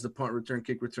as the punt return,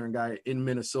 kick return guy in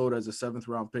Minnesota as a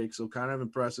 7th-round pick. So kind of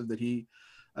impressive that he,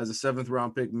 as a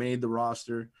 7th-round pick, made the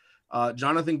roster.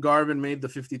 Jonathan Garvin made the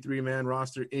 53-man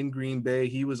roster in Green Bay.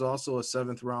 He was also a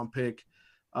 7th-round pick.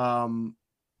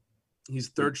 He's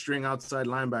 3rd-string outside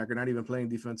linebacker, not even playing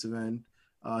defensive end.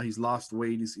 He's lost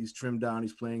weight. He's trimmed down.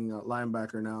 He's playing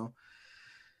linebacker now.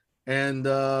 And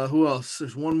who else?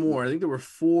 There's one more. I think there were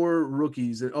 4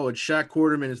 rookies. And Shaq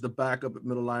Quarterman is the backup at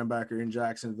middle linebacker in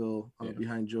Jacksonville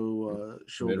behind Joe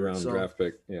Shoulder. Mid-round draft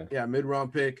pick. Yeah,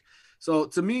 mid-round pick. So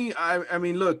to me, I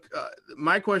mean, look,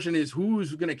 my question is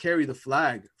who's going to carry the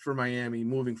flag for Miami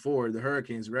moving forward, the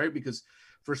Hurricanes, right? Because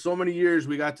for so many years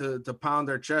we got to pound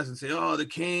our chest and say, oh, the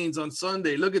Canes on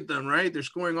Sunday, look at them, right? They're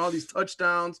scoring all these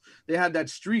touchdowns. They had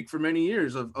that streak for many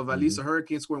years of at least a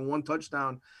Hurricane scoring 1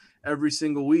 touchdown every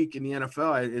single week in the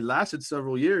NFL. It lasted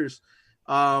several years.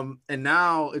 And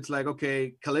now it's like,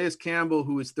 okay, Calais Campbell,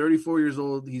 who is 34 years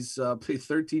old, he's played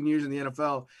 13 years in the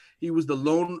NFL. He was the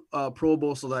lone Pro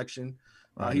Bowl selection.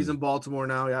 He's in Baltimore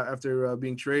now after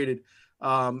being traded.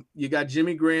 You got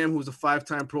Jimmy Graham, who's a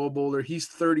 5-time Pro Bowler. He's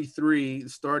 33,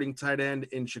 starting tight end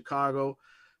in Chicago.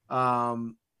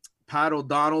 Pat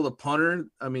O'Donnell, the punter.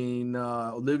 I mean,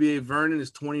 Olivier Vernon is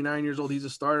 29 years old. He's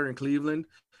a starter in Cleveland.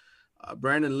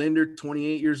 Brandon Linder,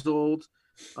 28 years old,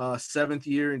 7th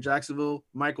year in Jacksonville.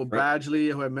 Michael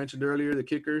Badgley, who I mentioned earlier, the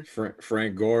kicker.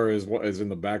 Frank Gore is in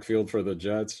the backfield for the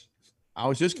Jets. I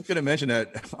was just going to mention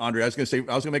that, Andre. I was going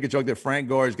to make a joke that Frank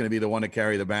Gore is going to be the one to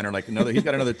carry the banner. He's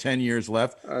got another 10 years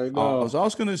left. I was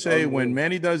also going to say, when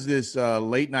Manny does this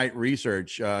late night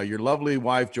research, your lovely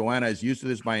wife, Joanna, is used to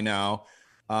this by now.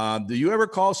 Do you ever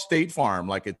call State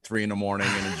Farm at 3 a.m.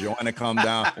 and Joanna come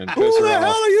down? Who the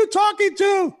hell are you talking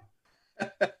to?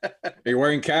 Are you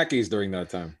wearing khakis during that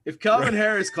time? If Kelvin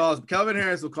Harris calls, Kelvin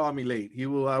Harris will call me late.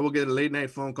 I will get a late night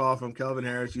phone call from Kelvin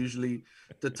Harris, usually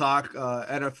to talk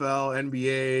NFL,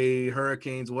 NBA,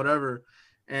 Hurricanes, whatever.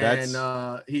 And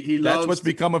he loves. That's what's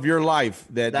become of your life.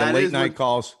 That the late night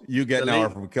calls you get now are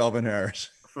from Kelvin Harris.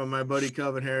 From my buddy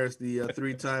Kelvin Harris, the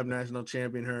three-time national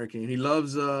champion Hurricane. He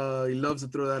loves to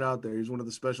throw that out there. He's one of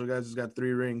the special guys who's got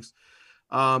 3 rings.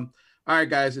 All right,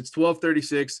 guys, it's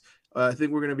 12:36. I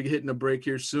think we're going to be hitting a break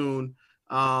here soon.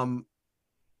 To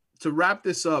wrap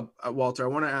this up, Walter, I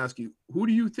want to ask you, who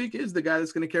do you think is the guy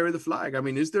that's going to carry the flag? I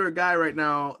mean, is there a guy right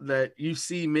now that you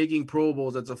see making Pro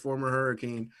Bowls that's a former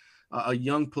Hurricane, a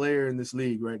young player in this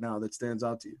league right now that stands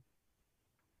out to you?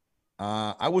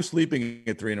 I was sleeping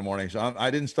at 3 a.m, so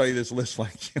I didn't study this list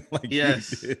like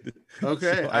yes. you did.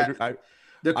 Okay. So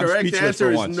the correct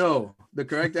answer is no. The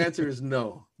correct answer is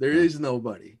no. There is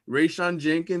nobody. Rayshon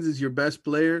Jenkins is your best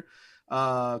player.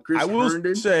 Chris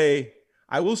Herndon.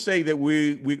 I will say that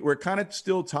we're kind of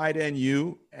still tight end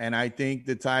U, and I think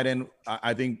the tight end.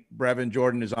 I think Brevin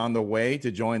Jordan is on the way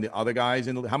to join the other guys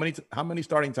in the. How many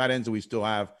starting tight ends do we still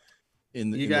have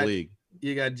in the league?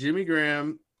 You got Jimmy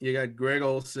Graham, you got Greg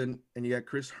Olsen, and you got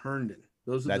Chris Herndon.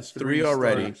 That's the 3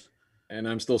 already. Starters. And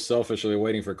I'm still selfishly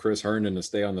waiting for Chris Herndon to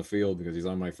stay on the field because he's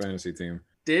on my fantasy team.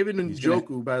 David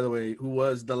Njoku, by the way, who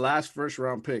was the last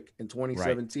first-round pick in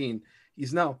 2017, right.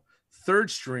 He's now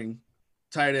third-string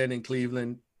tight end in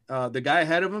Cleveland. The guy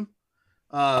ahead of him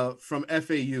from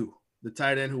FAU, the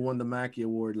tight end who won the Mackey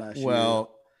Award last year.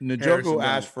 Well, Njoku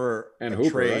asked for a Hooper,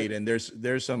 trade, right? and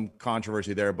there's some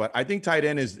controversy there. But I think tight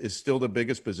end is still the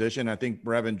biggest position. I think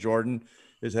Brevin Jordan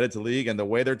is headed to league, and the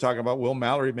way they're talking about Will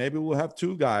Mallory, maybe we'll have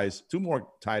 2 more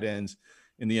tight ends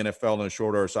in the NFL in a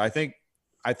short order. So I think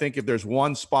if there's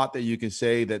one spot that you can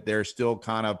say that they're still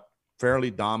kind of fairly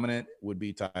dominant, would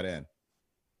be tight end.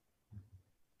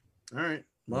 All right.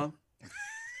 Well,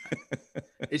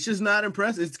 it's just not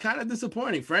impressive. It's kind of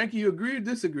disappointing. Frankie, you agree or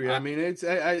disagree? I mean,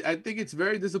 I think it's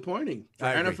very disappointing for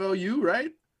NFLU,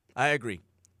 right? I agree.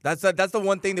 That's the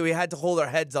one thing that we had to hold our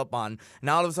heads up on.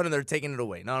 Now all of a sudden they're taking it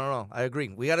away. No. I agree.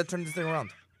 We got to turn this thing around.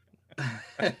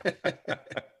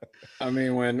 I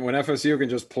mean, when FSU can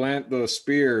just plant the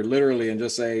spear literally and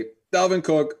just say Dalvin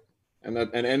Cook and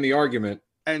end the argument.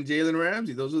 And Jalen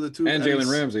Ramsey. Those are the 2. And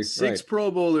Jalen Ramsey. 6 Pro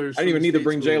Bowlers. I didn't even need to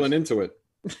bring Jalen into it.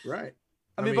 Right.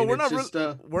 I mean, but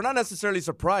we're not necessarily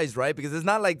surprised, right? Because it's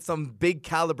not like some big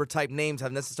caliber type names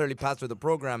have necessarily passed through the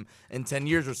program in 10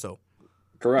 years or so.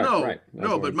 Correct. No, right.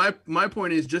 No, but my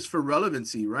point is just for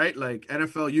relevancy, right? Like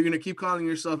NFL, you're gonna keep calling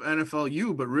yourself NFL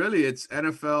U, but really it's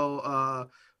NFL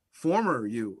former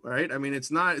U, right? I mean,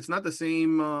 it's not the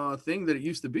same thing that it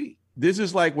used to be. This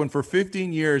is like when for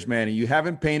 15 years, man, you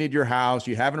haven't painted your house,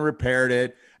 you haven't repaired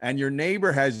it, and your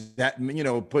neighbor has that,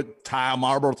 put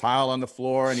marble tile on the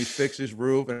floor and he fixed his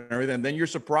roof and everything. And then you're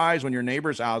surprised when your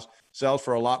neighbor's house sells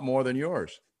for a lot more than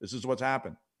yours. This is what's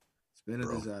happened. It's been a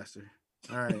disaster.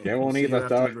 All right. Qué bonita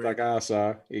está esta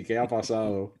casa y qué ha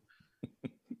pasado.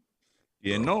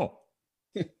 No.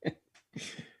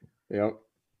 Yep.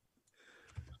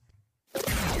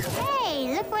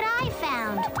 Hey, look what I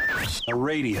found. A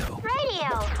radio.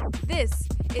 This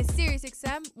is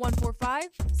SiriusXM 145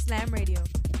 Slam Radio.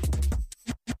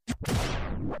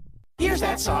 Here's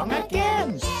that song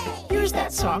again. Here's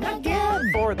that song again.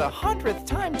 For the 100th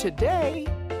time today.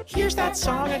 Here's that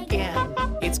song again.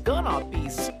 It's gonna be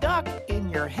stuck in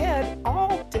your head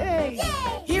all day.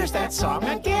 Here's that song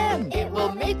again. It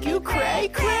will make you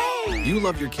cray, cray. You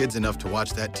love your kids enough to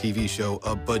watch that TV show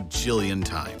a bajillion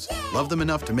times. Love them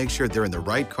enough to make sure they're in the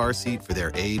right car seat for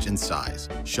their age and size.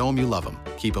 Show them you love them.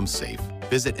 Keep them safe.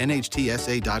 Visit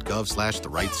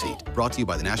nhtsa.gov/the-right-seat. Brought to you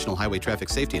by the National Highway Traffic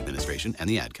Safety Administration and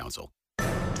the Ad Council.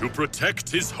 To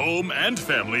protect his home and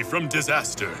family from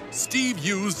disaster, Steve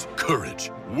used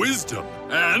courage, wisdom,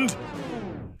 and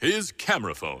his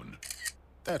camera phone.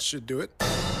 That should do it.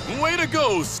 Way to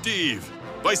go, Steve!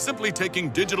 By simply taking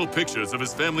digital pictures of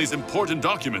his family's important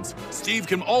documents, Steve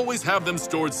can always have them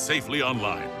stored safely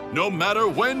online, no matter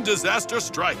when disaster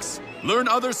strikes. Learn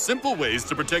other simple ways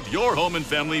to protect your home and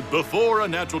family before a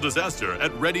natural disaster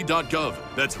at ready.gov.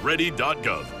 That's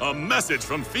ready.gov. A message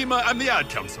from FEMA and the Ad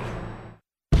Council.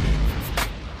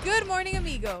 Good morning,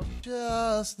 amigo.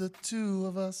 Just the 2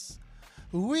 of us.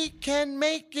 We can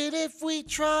make it if we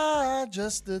try.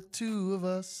 Just the 2 of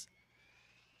us.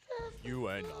 You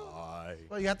and I.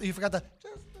 Well, you forgot the.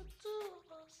 Just the 2 of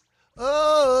us.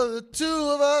 Oh, the 2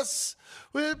 of us.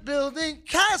 We're building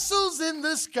castles in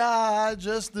the sky.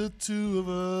 Just the 2 of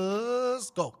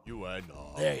us. Go. You and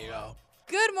I. There you go.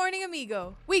 Good morning,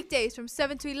 amigo. Weekdays from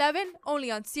 7 to 11, only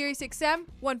on SiriusXM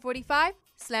 145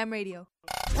 Slam Radio.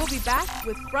 We'll be back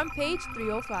with Front Page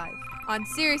 305 on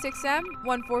Sirius XM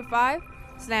 145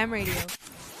 Slam Radio.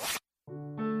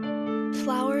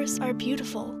 Flowers are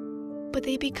beautiful, but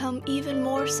they become even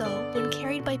more so when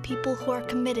carried by people who are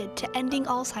committed to ending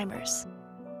Alzheimer's.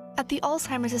 At the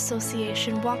Alzheimer's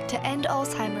Association Walk to End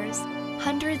Alzheimer's,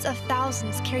 hundreds of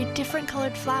thousands carry different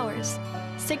colored flowers,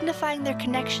 signifying their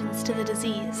connections to the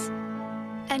disease.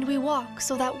 And we walk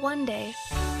so that one day,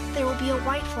 there will be a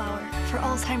white flower for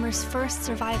Alzheimer's first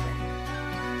survivor.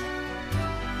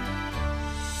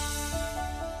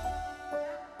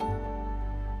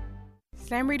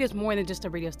 Slam Radio is more than just a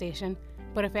radio station,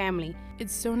 but a family.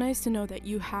 It's so nice to know that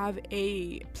you have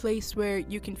a place where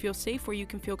you can feel safe, where you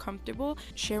can feel comfortable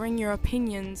sharing your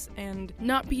opinions and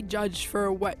not be judged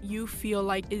for what you feel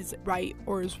like is right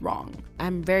or is wrong.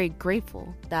 I'm very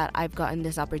grateful that I've gotten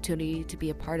this opportunity to be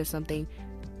a part of something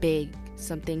big,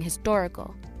 something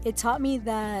historical. It taught me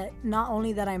that not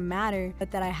only that I matter,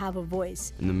 but that I have a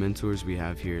voice. And the mentors we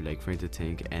have here, like Frank the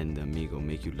Tank and Amigo,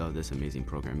 make you love this amazing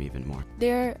program even more.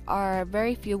 There are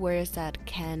very few words that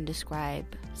can describe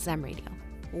Slam Radio.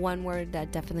 One word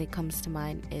that definitely comes to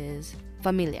mind is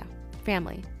familia,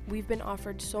 family. We've been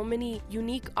offered so many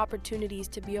unique opportunities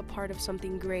to be a part of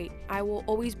something great. I will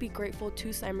always be grateful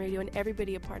to Slam Radio and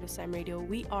everybody a part of Slam Radio.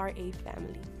 We are a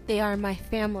family. They are my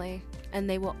family, and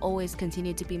they will always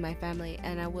continue to be my family,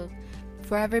 and I will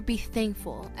forever be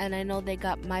thankful, and I know they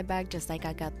got my back just like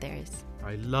I got theirs.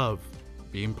 I love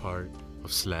being part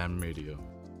of Slam Radio.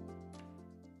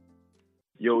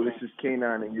 Yo, this is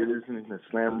K9, and you're listening to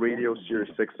Slam Radio,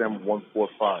 Sirius XM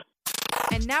 145.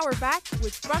 And now we're back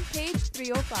with Front Page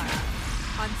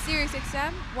 305 on Sirius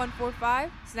XM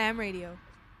 145 Slam Radio.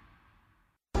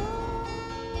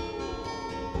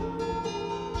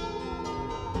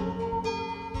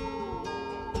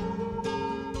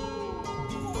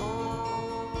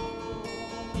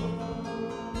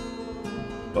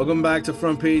 Welcome back to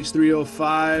Front Page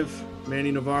 305.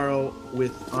 Manny Navarro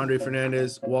with Andre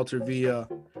Fernandez, Walter Villa.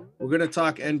 We're going to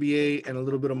talk NBA and a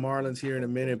little bit of Marlins here in a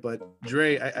minute, but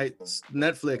Dre,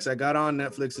 Netflix, I got on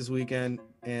Netflix this weekend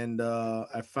and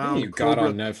I found... You got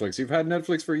on Netflix. You've had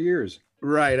Netflix for years.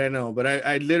 Right, I know, but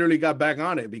I literally got back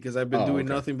on it because I've been doing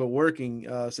nothing but working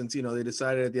since, they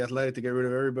decided at The Athletic to get rid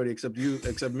of everybody except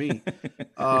me.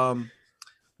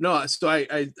 No, so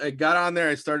I got on there.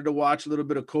 I started to watch a little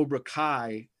bit of Cobra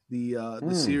Kai,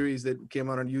 the series that came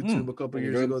out on YouTube a couple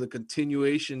years ago, the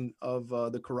continuation of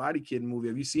the Karate Kid movie.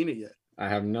 Have you seen it yet? I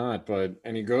have not, but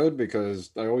any good?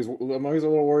 Because I'm always a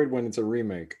little worried when it's a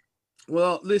remake.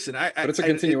 Well, listen, but it's a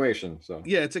continuation.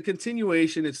 It's a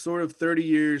continuation. It's sort of 30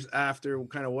 years after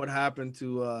kind of what happened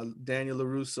to Daniel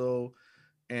LaRusso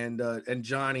and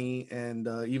Johnny and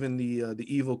even the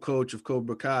evil coach of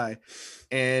Cobra Kai,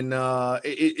 and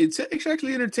it's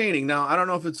actually entertaining. Now I don't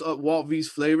know if it's Walt V's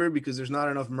flavor because there's not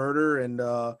enough murder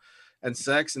and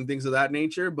sex and things of that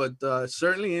nature, but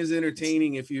certainly is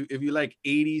entertaining if you like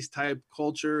 80s type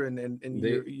culture and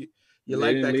you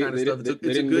like that kind of stuff.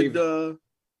 It's a good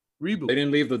reboot. They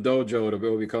didn't leave the dojo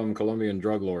to become Colombian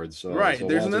drug lords. So, right. So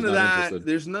there's none of that. Interested.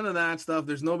 There's none of that stuff.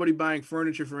 There's nobody buying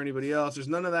furniture for anybody else. There's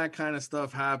none of that kind of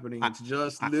stuff happening. It's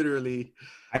just literally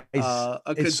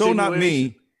it's so not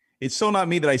me. It's so not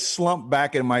me that I slump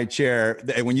back in my chair.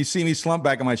 And when you see me slump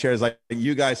back in my chair, it's like,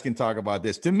 you guys can talk about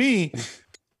this. To me,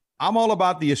 I'm all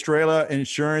about the Australia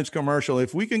Insurance commercial.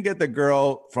 If we can get the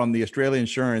girl from the Australia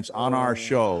Insurance on our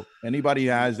show, anybody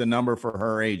has the number for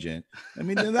her agent. I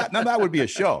mean, that would be a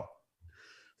show.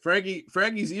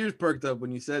 Frankie's ears perked up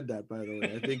when you said that, by the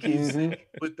way. I think he's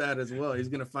with that as well. He's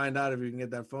going to find out if he can get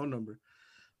that phone number.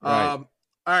 Right. All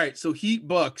right. So Heat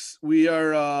Bucks, we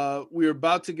are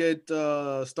about to get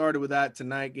started with that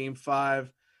tonight. Game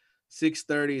 5,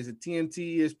 6:30. Is it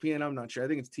TNT, ESPN? I'm not sure. I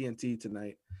think it's TNT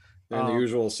tonight. And the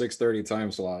usual 6:30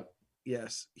 time slot.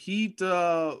 Yes. Heat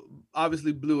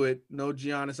obviously blew it. No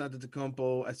Giannis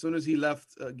Antetokounmpo. As soon as he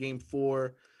left game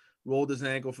 4, rolled his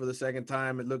ankle for the second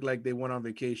time, it looked like they went on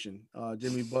vacation.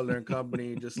 Jimmy Butler and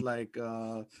company just like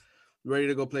ready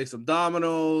to go play some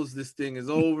dominoes. This thing is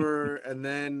over. And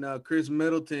then Chris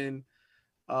Middleton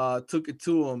took it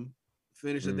to him,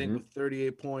 finished, I think, with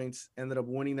 38 points, ended up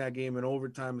winning that game in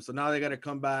overtime. So now they got to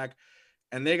come back.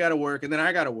 And they got to work, and then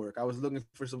I got to work. I was looking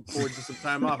forward to some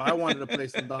time off. I wanted to play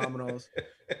some dominoes,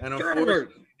 and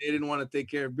unfortunately, they didn't want to take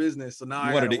care of business. So now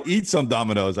I wanted to eat some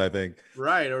dominoes, I think.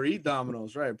 Right, or eat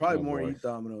dominoes. Right, probably eat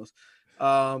dominoes.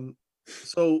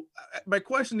 So my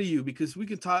question to you, because we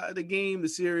can talk the game, the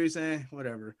series,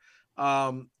 whatever.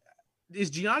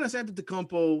 Is Giannis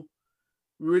Antetokounmpo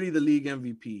really the league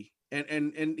MVP?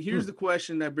 And here's the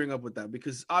question I bring up with that,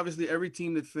 because obviously every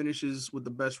team that finishes with the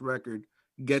best record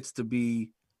gets to be,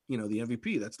 the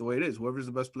MVP. That's the way it is. Whoever's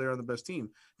the best player on the best team,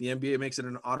 the NBA makes it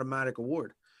an automatic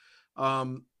award.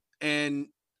 And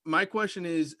my question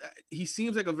is, he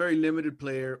seems like a very limited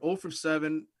player. 0 for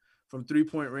 7 from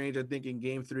 3-point range, I think, in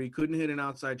game 3. Couldn't hit an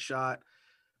outside shot.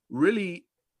 Really,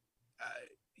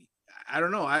 I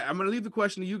don't know. I'm going to leave the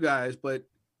question to you guys, but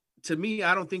to me,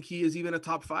 I don't think he is even a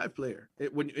top 5 player.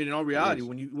 In all reality,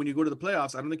 when you go to the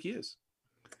playoffs, I don't think he is.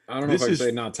 I don't know if I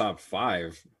say not top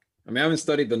 5. I mean, I haven't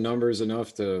studied the numbers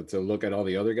enough to look at all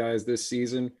the other guys this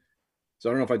season. So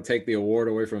I don't know if I'd take the award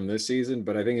away from this season,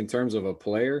 but I think in terms of a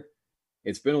player,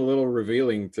 it's been a little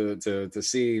revealing to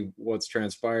see what's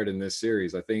transpired in this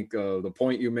series. I think the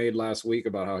point you made last week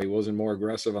about how he wasn't more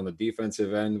aggressive on the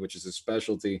defensive end, which is his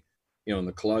specialty, in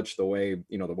the clutch, the way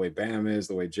Bam is,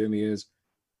 the way Jimmy is,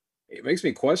 it makes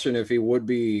me question if he would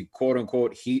be quote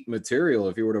unquote Heat material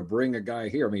if he were to bring a guy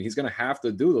here. I mean, he's going to have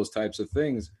to do those types of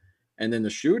things. And then the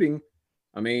shooting,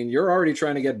 I mean, you're already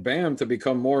trying to get Bam to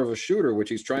become more of a shooter, which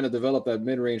he's trying to develop that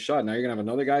mid-range shot. Now you're going to have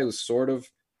another guy who sort of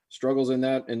struggles in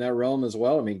that realm as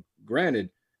well. I mean, granted,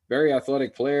 very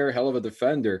athletic player, hell of a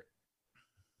defender.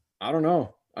 I don't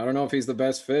know if he's the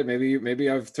best fit. Maybe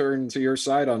I've turned to your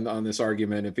side on this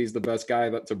argument, if he's the best guy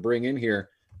to bring in here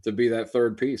to be that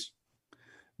third piece.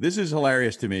 This is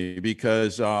hilarious to me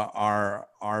because our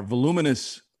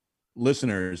voluminous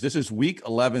listeners, this is week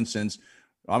 11 since,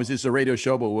 obviously it's a radio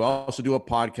show, but we also do a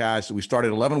podcast. We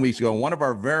started 11 weeks ago. One of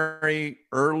our very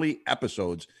early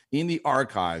episodes in the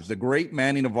archives, the great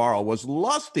Manny Navarro was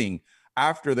lusting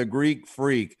after the Greek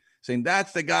Freak, saying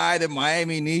that's the guy that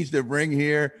Miami needs to bring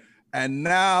here. And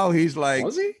now he's like,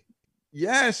 was he?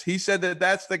 Yes, he said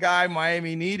that's the guy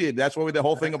Miami needed. That's what the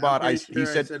whole thing about. He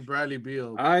said Bradley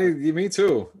Beal. Me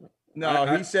too.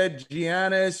 No, he said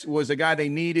Giannis was the guy they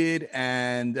needed,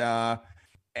 and that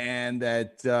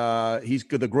he's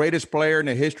the greatest player in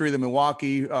the history of the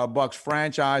Milwaukee Bucks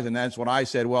franchise. And that's what I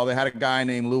said. Well, they had a guy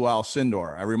named Lou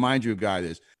Alcindor. I remind you guys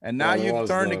this. And now you've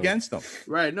turned against them.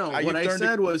 Right. No, what I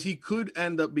said was he could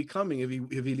end up becoming, if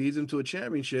he leads him to a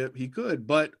championship, he could.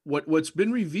 But what's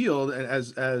been revealed, and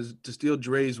as to steal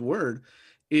Dre's word,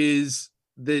 is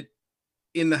that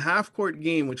in the half-court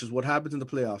game, which is what happens in the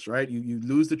playoffs, right? You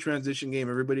lose the transition game.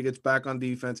 Everybody gets back on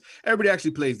defense. Everybody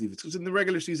actually plays defense. Because in the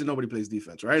regular season, nobody plays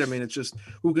defense, right? I mean, it's just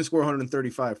who can score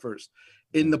 135 first.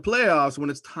 In the playoffs,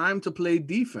 when it's time to play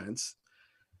defense,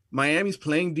 Miami's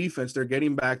playing defense. They're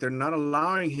getting back. They're not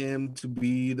allowing him to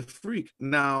be the freak.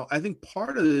 Now, I think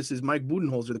part of this is Mike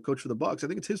Budenholzer, the coach for the Bucks. I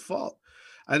think it's his fault.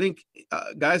 I think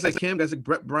guys like him, guys like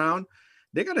Brett Brown,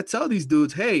 they got to tell these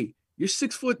dudes, hey, you're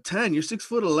 6'10", you're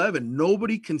 6'11".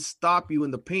 Nobody can stop you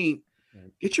in the paint.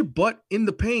 Get your butt in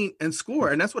the paint and score.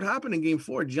 And that's what happened in game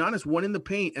 4. Giannis won in the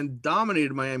paint and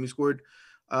dominated Miami. Scored,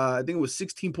 I think it was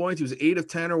 16 points. He was 8 of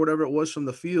 10 or whatever it was from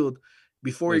the field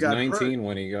before he got 19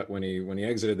 hurt. when he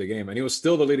exited the game, and he was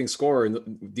still the leading scorer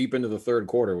deep into the third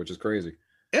quarter, which is crazy.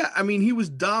 Yeah, I mean, he was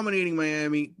dominating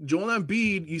Miami. Joel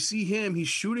Embiid, you see him, he's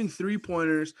shooting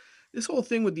 3-pointers. This whole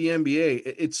thing with the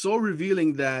NBA, it's so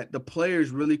revealing that the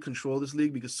players really control this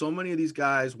league because so many of these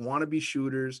guys want to be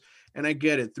shooters. And I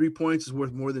get it. 3 points is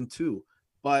worth more than 2.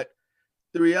 But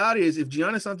the reality is if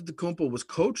Giannis Antetokounmpo was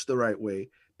coached the right way,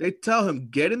 they tell him,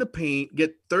 get in the paint,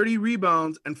 get 30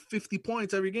 rebounds and 50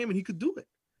 points every game, and he could do it.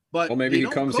 But maybe he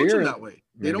comes here that way.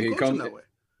 They don't coach him that way.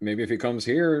 Maybe if he comes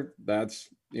here, that's,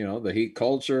 the Heat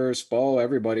culture, Spo,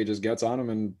 everybody just gets on him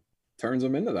and turns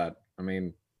him into that. I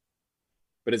mean,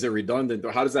 but is it redundant?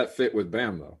 How does that fit with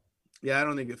Bam, though? Yeah, I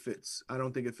don't think it fits. I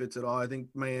don't think it fits at all. I think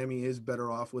Miami is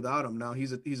better off without him. Now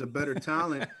he's a better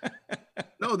talent.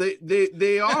 No,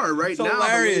 they are right now.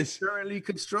 Hilarious. Currently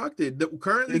constructed.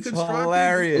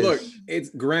 Hilarious. Look, it's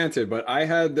granted, but I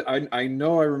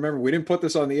remember we didn't put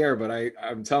this on the air, but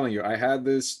I'm telling you, I had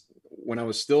this when I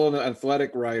was still an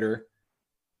athletic writer.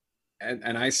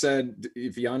 And I said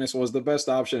if Giannis was the best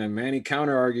option, and Manny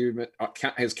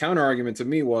his counter argument to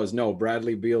me was no,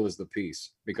 Bradley Beal is the piece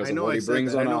because of what he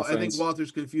brings on offense. I think Walter's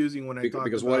confusing when I talk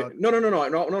because about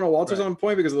no. Walter's on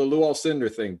point because of the Lou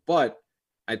Alcindor thing, but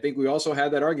I think we also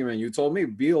had that argument. You told me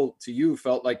Beal to you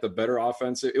felt like the better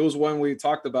offensive. It was when we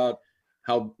talked about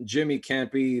how Jimmy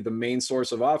can't be the main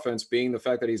source of offense, being the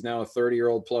fact that he's now a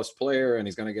 30-year-old plus player and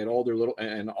he's going to get older,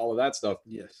 and all of that stuff.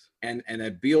 Yes. And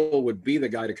that Beal would be the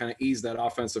guy to kind of ease that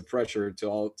offensive pressure to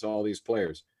all these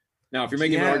players. Now, if you're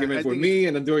making an argument with me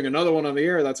and then doing another one on the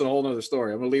air, that's a whole nother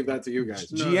story. I'm going to leave that to you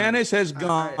guys. Giannis has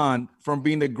gone from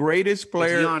being the greatest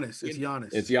player. It's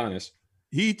Giannis.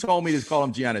 He told me to call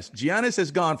him Giannis. Giannis has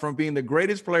gone from being the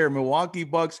greatest player in Milwaukee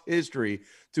Bucks history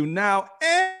to now,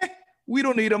 we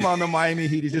don't need him on the Miami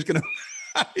Heat. He's just going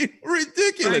to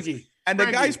ridiculous. Frankie, and the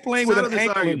guy's playing with an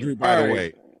ankle injury, by the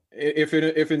way.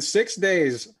 if in 6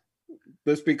 days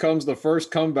this becomes the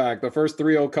first comeback, the first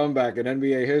 3-0 comeback in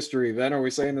NBA history, then are we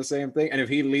saying the same thing? And if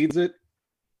he leads it,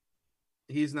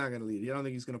 he's not going to lead. I don't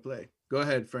think he's going to play. Go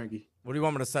ahead, Frankie. What do you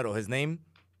want me to settle? His name?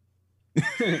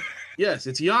 Yes,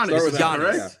 it's Giannis. It's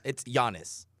Giannis. Right? It's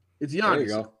Giannis. It's Giannis. There you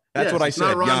go. That's what I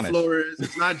said. It's not Ron Giannis. Flores.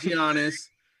 It's not Giannis.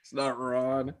 It's not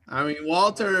Ron. I mean,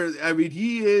 Walter. I mean,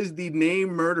 he is the name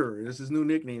murderer. This is his new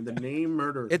nickname, the name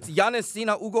murderer. It's Giannis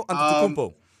Sina Ugo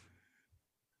Antetokounmpo.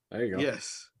 There you go.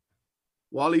 Yes.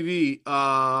 Wally V,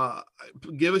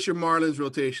 give us your Marlins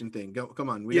rotation thing. Come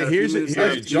on. We here's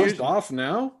jumped off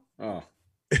now. Oh.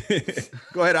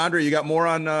 Go ahead, Andre. You got more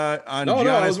on No, Giannis?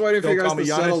 I was waiting for you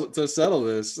guys to settle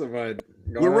this.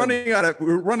 We're running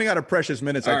out of precious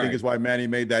minutes. I think is why Manny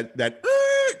made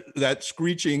that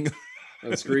screeching.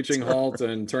 A screeching halt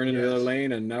and turn into the other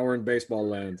lane, and now we're in baseball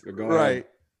land. So go right. ahead.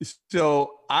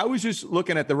 So I was just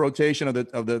looking at the rotation of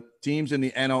the teams in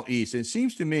the NL East. It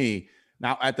seems to me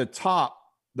now at the top,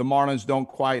 the Marlins don't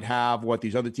quite have what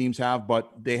these other teams have,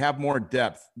 but they have more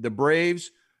depth. The Braves,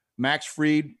 Max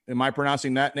Fried, am I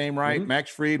pronouncing that name right? Mm-hmm.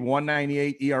 Max Fried,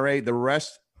 1.98 ERA. The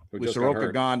rest, with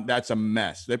Soroka gone, that's a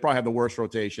mess. They probably have the worst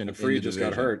rotation. And Fried just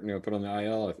got hurt, put on the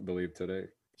IL, I believe, today.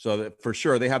 So for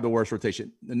sure, they have the worst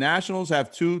rotation. The Nationals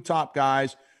have two top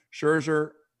guys,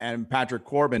 Scherzer and Patrick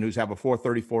Corbin, who's have a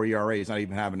 4.34 ERA. He's not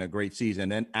even having a great season.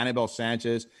 Then Anibal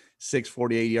Sanchez,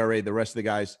 6.48 ERA. The rest of the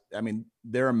guys, I mean,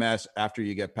 they're a mess after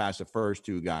you get past the first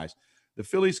two guys. The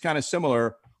Phillies kind of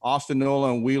similar. Austin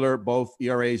Nola and Wheeler, both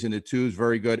ERAs in the twos,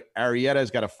 very good.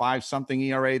 Arrieta's got a 5-something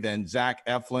ERA. Then Zach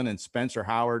Eflin and Spencer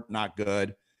Howard, not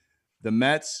good. The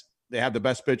Mets, they have the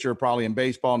best pitcher probably in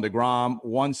baseball, in DeGrom,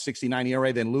 1.69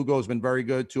 ERA. Then Lugo's been very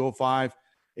good, 2.05.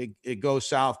 It goes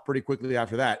south pretty quickly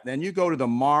after that. Then you go to the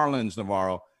Marlins,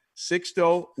 Navarro.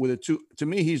 Sixto with a 2. To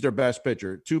me, he's their best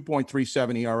pitcher,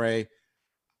 2.37 ERA.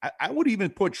 I would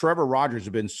even put Trevor Rogers, has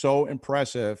been so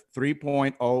impressive,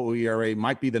 3.0 ERA,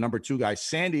 might be the number 2 guy.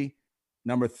 Sandy,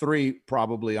 number 3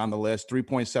 probably on the list,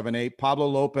 3.78. Pablo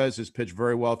Lopez has pitched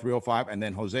very well, 3.05. And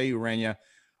then Jose Urena,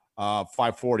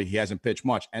 5.40. He hasn't pitched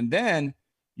much. And then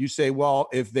you say, well,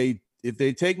 if they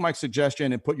take my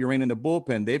suggestion and put Urena in the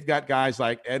bullpen, they've got guys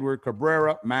like Edward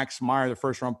Cabrera, Max Meyer, the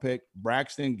first-round pick,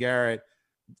 Braxton Garrett.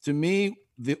 To me,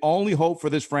 the only hope for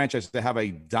this franchise is to have a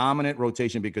dominant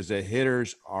rotation because the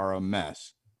hitters are a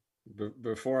mess.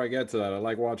 Before I get to that, I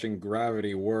like watching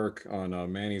gravity work on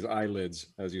Manny's eyelids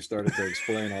as you started to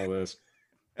explain all this.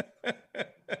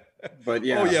 But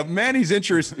yeah. Oh yeah, Manny's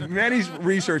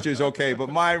research is okay, but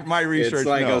my research, it's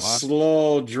like a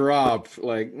slow drop.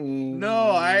 Like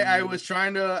no, I was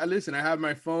trying to listen. I have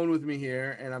my phone with me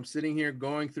here, and I'm sitting here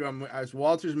going through. As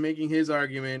Walter's making his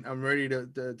argument, I'm ready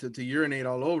to urinate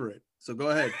all over it. So go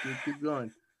ahead, keep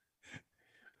going.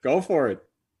 Go for it.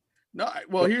 No,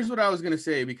 well, here's what I was gonna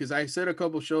say, because I said a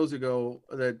couple shows ago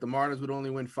that the Marlins would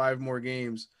only win 5 more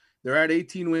games. They're at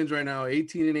 18 wins right now,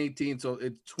 18-18, so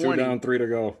it's 20. 2 down, 3 to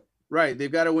go. Right,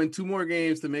 they've got to win 2 more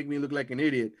games to make me look like an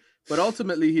idiot. But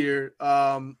ultimately here,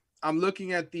 I'm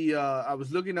looking at I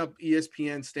was looking up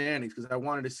ESPN standings because I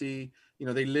wanted to see,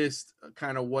 they list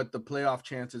kind of what the playoff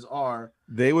chances are.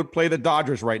 They would play the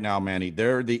Dodgers right now, Manny.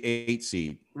 They're the 8th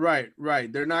seed. Right.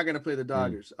 They're not going to play the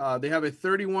Dodgers. They have a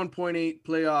 31.8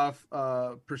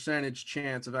 playoff percentage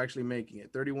chance of actually making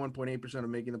it. 31.8% of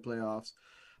making the playoffs.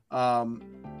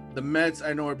 The Mets,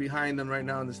 I know, are behind them right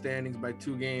now in the standings by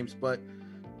 2 games, but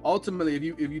ultimately, if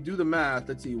you do the math,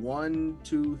 let's see, 1,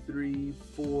 2, 3,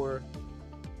 4.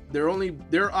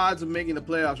 Their odds of making the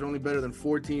playoffs are only better than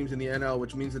 4 teams in the NL,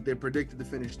 which means that they're predicted to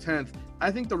finish 10th.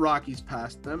 I think the Rockies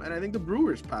passed them, and I think the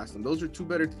Brewers passed them. Those are 2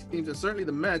 better teams, and certainly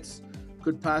the Mets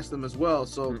could pass them as well.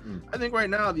 So I think right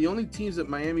now the only teams that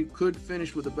Miami could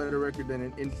finish with a better record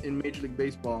than in Major League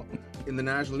Baseball in the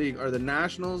National League are the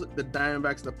Nationals, the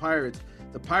Diamondbacks, and the Pirates.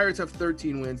 The Pirates have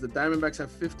 13 wins. The Diamondbacks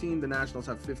have 15. The Nationals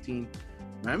have 15.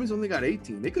 Miami's only got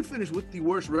 18. They could finish with the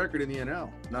worst record in the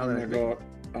NL.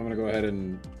 I'm gonna go ahead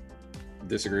and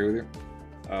disagree with you.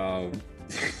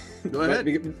 Go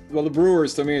ahead. Well, the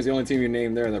Brewers to me is the only team you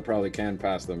name there that probably can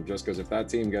pass them, just because if that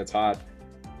team gets hot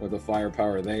with the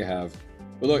firepower they have.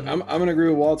 But look, I'm gonna agree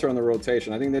with Walter on the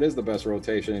rotation. I think that is the best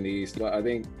rotation in the East. But I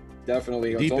think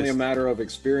definitely it's only a matter of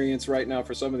experience right now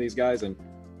for some of these guys and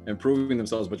improving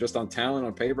themselves. But just on talent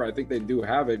on paper, I think they do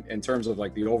have it in terms of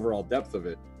like the overall depth of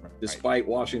it. Despite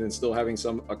Washington still having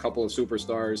a couple of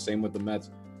superstars, same with the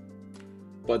Mets.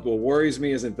 But what worries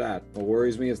me isn't that. What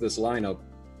worries me is this lineup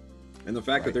and the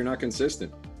fact that they're not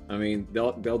consistent. I mean,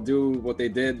 they'll do what they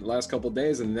did last couple of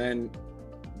days and then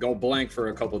go blank for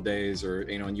a couple of days, or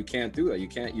and you can't do that.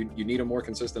 You need a more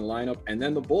consistent lineup. And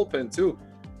then the bullpen too.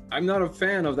 I'm not a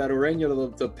fan of that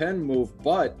Ureña to Penn move,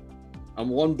 but I'm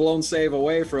one blown save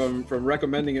away from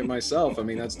recommending it myself. I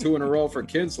mean, that's 2 in a row for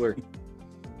Kinsler.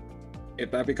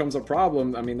 If that becomes a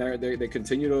problem, I mean, they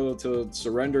continue to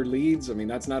surrender leads. I mean,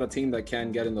 that's not a team that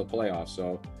can get in the playoffs.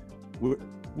 So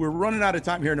we're running out of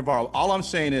time here, Navarro. All I'm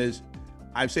saying is,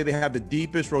 I say they have the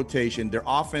deepest rotation. Their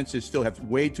offenses still have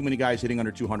way too many guys hitting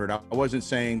under 200. I wasn't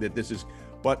saying that this is,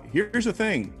 but here's the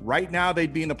thing. Right now,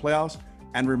 they'd be in the playoffs.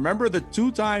 And remember the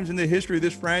 2 times in the history of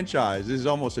this franchise, this is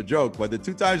almost a joke, but the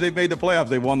 2 times they've made the playoffs,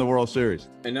 they won the World Series.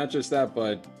 And not just that,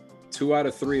 but 2 out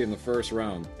of 3 in the first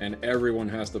round, and everyone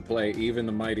has to play, even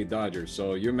the mighty Dodgers.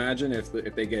 So you imagine if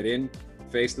they get in,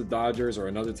 face the Dodgers or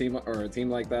another team, or a team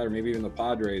like that, or maybe even the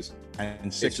Padres.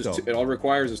 And 6 it all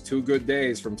requires is 2 good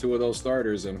days from 2 of those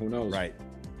starters, and who knows? Right.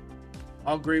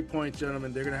 All great points,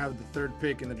 gentlemen. They're going to have the 3rd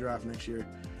pick in the draft next year.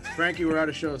 Frankie, we're out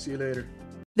of show. See you later.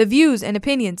 The views and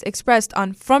opinions expressed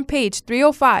on Front Page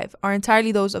 305 are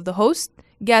entirely those of the host,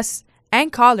 guests, and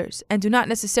callers and do not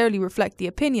necessarily reflect the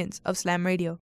opinions of Slam Radio.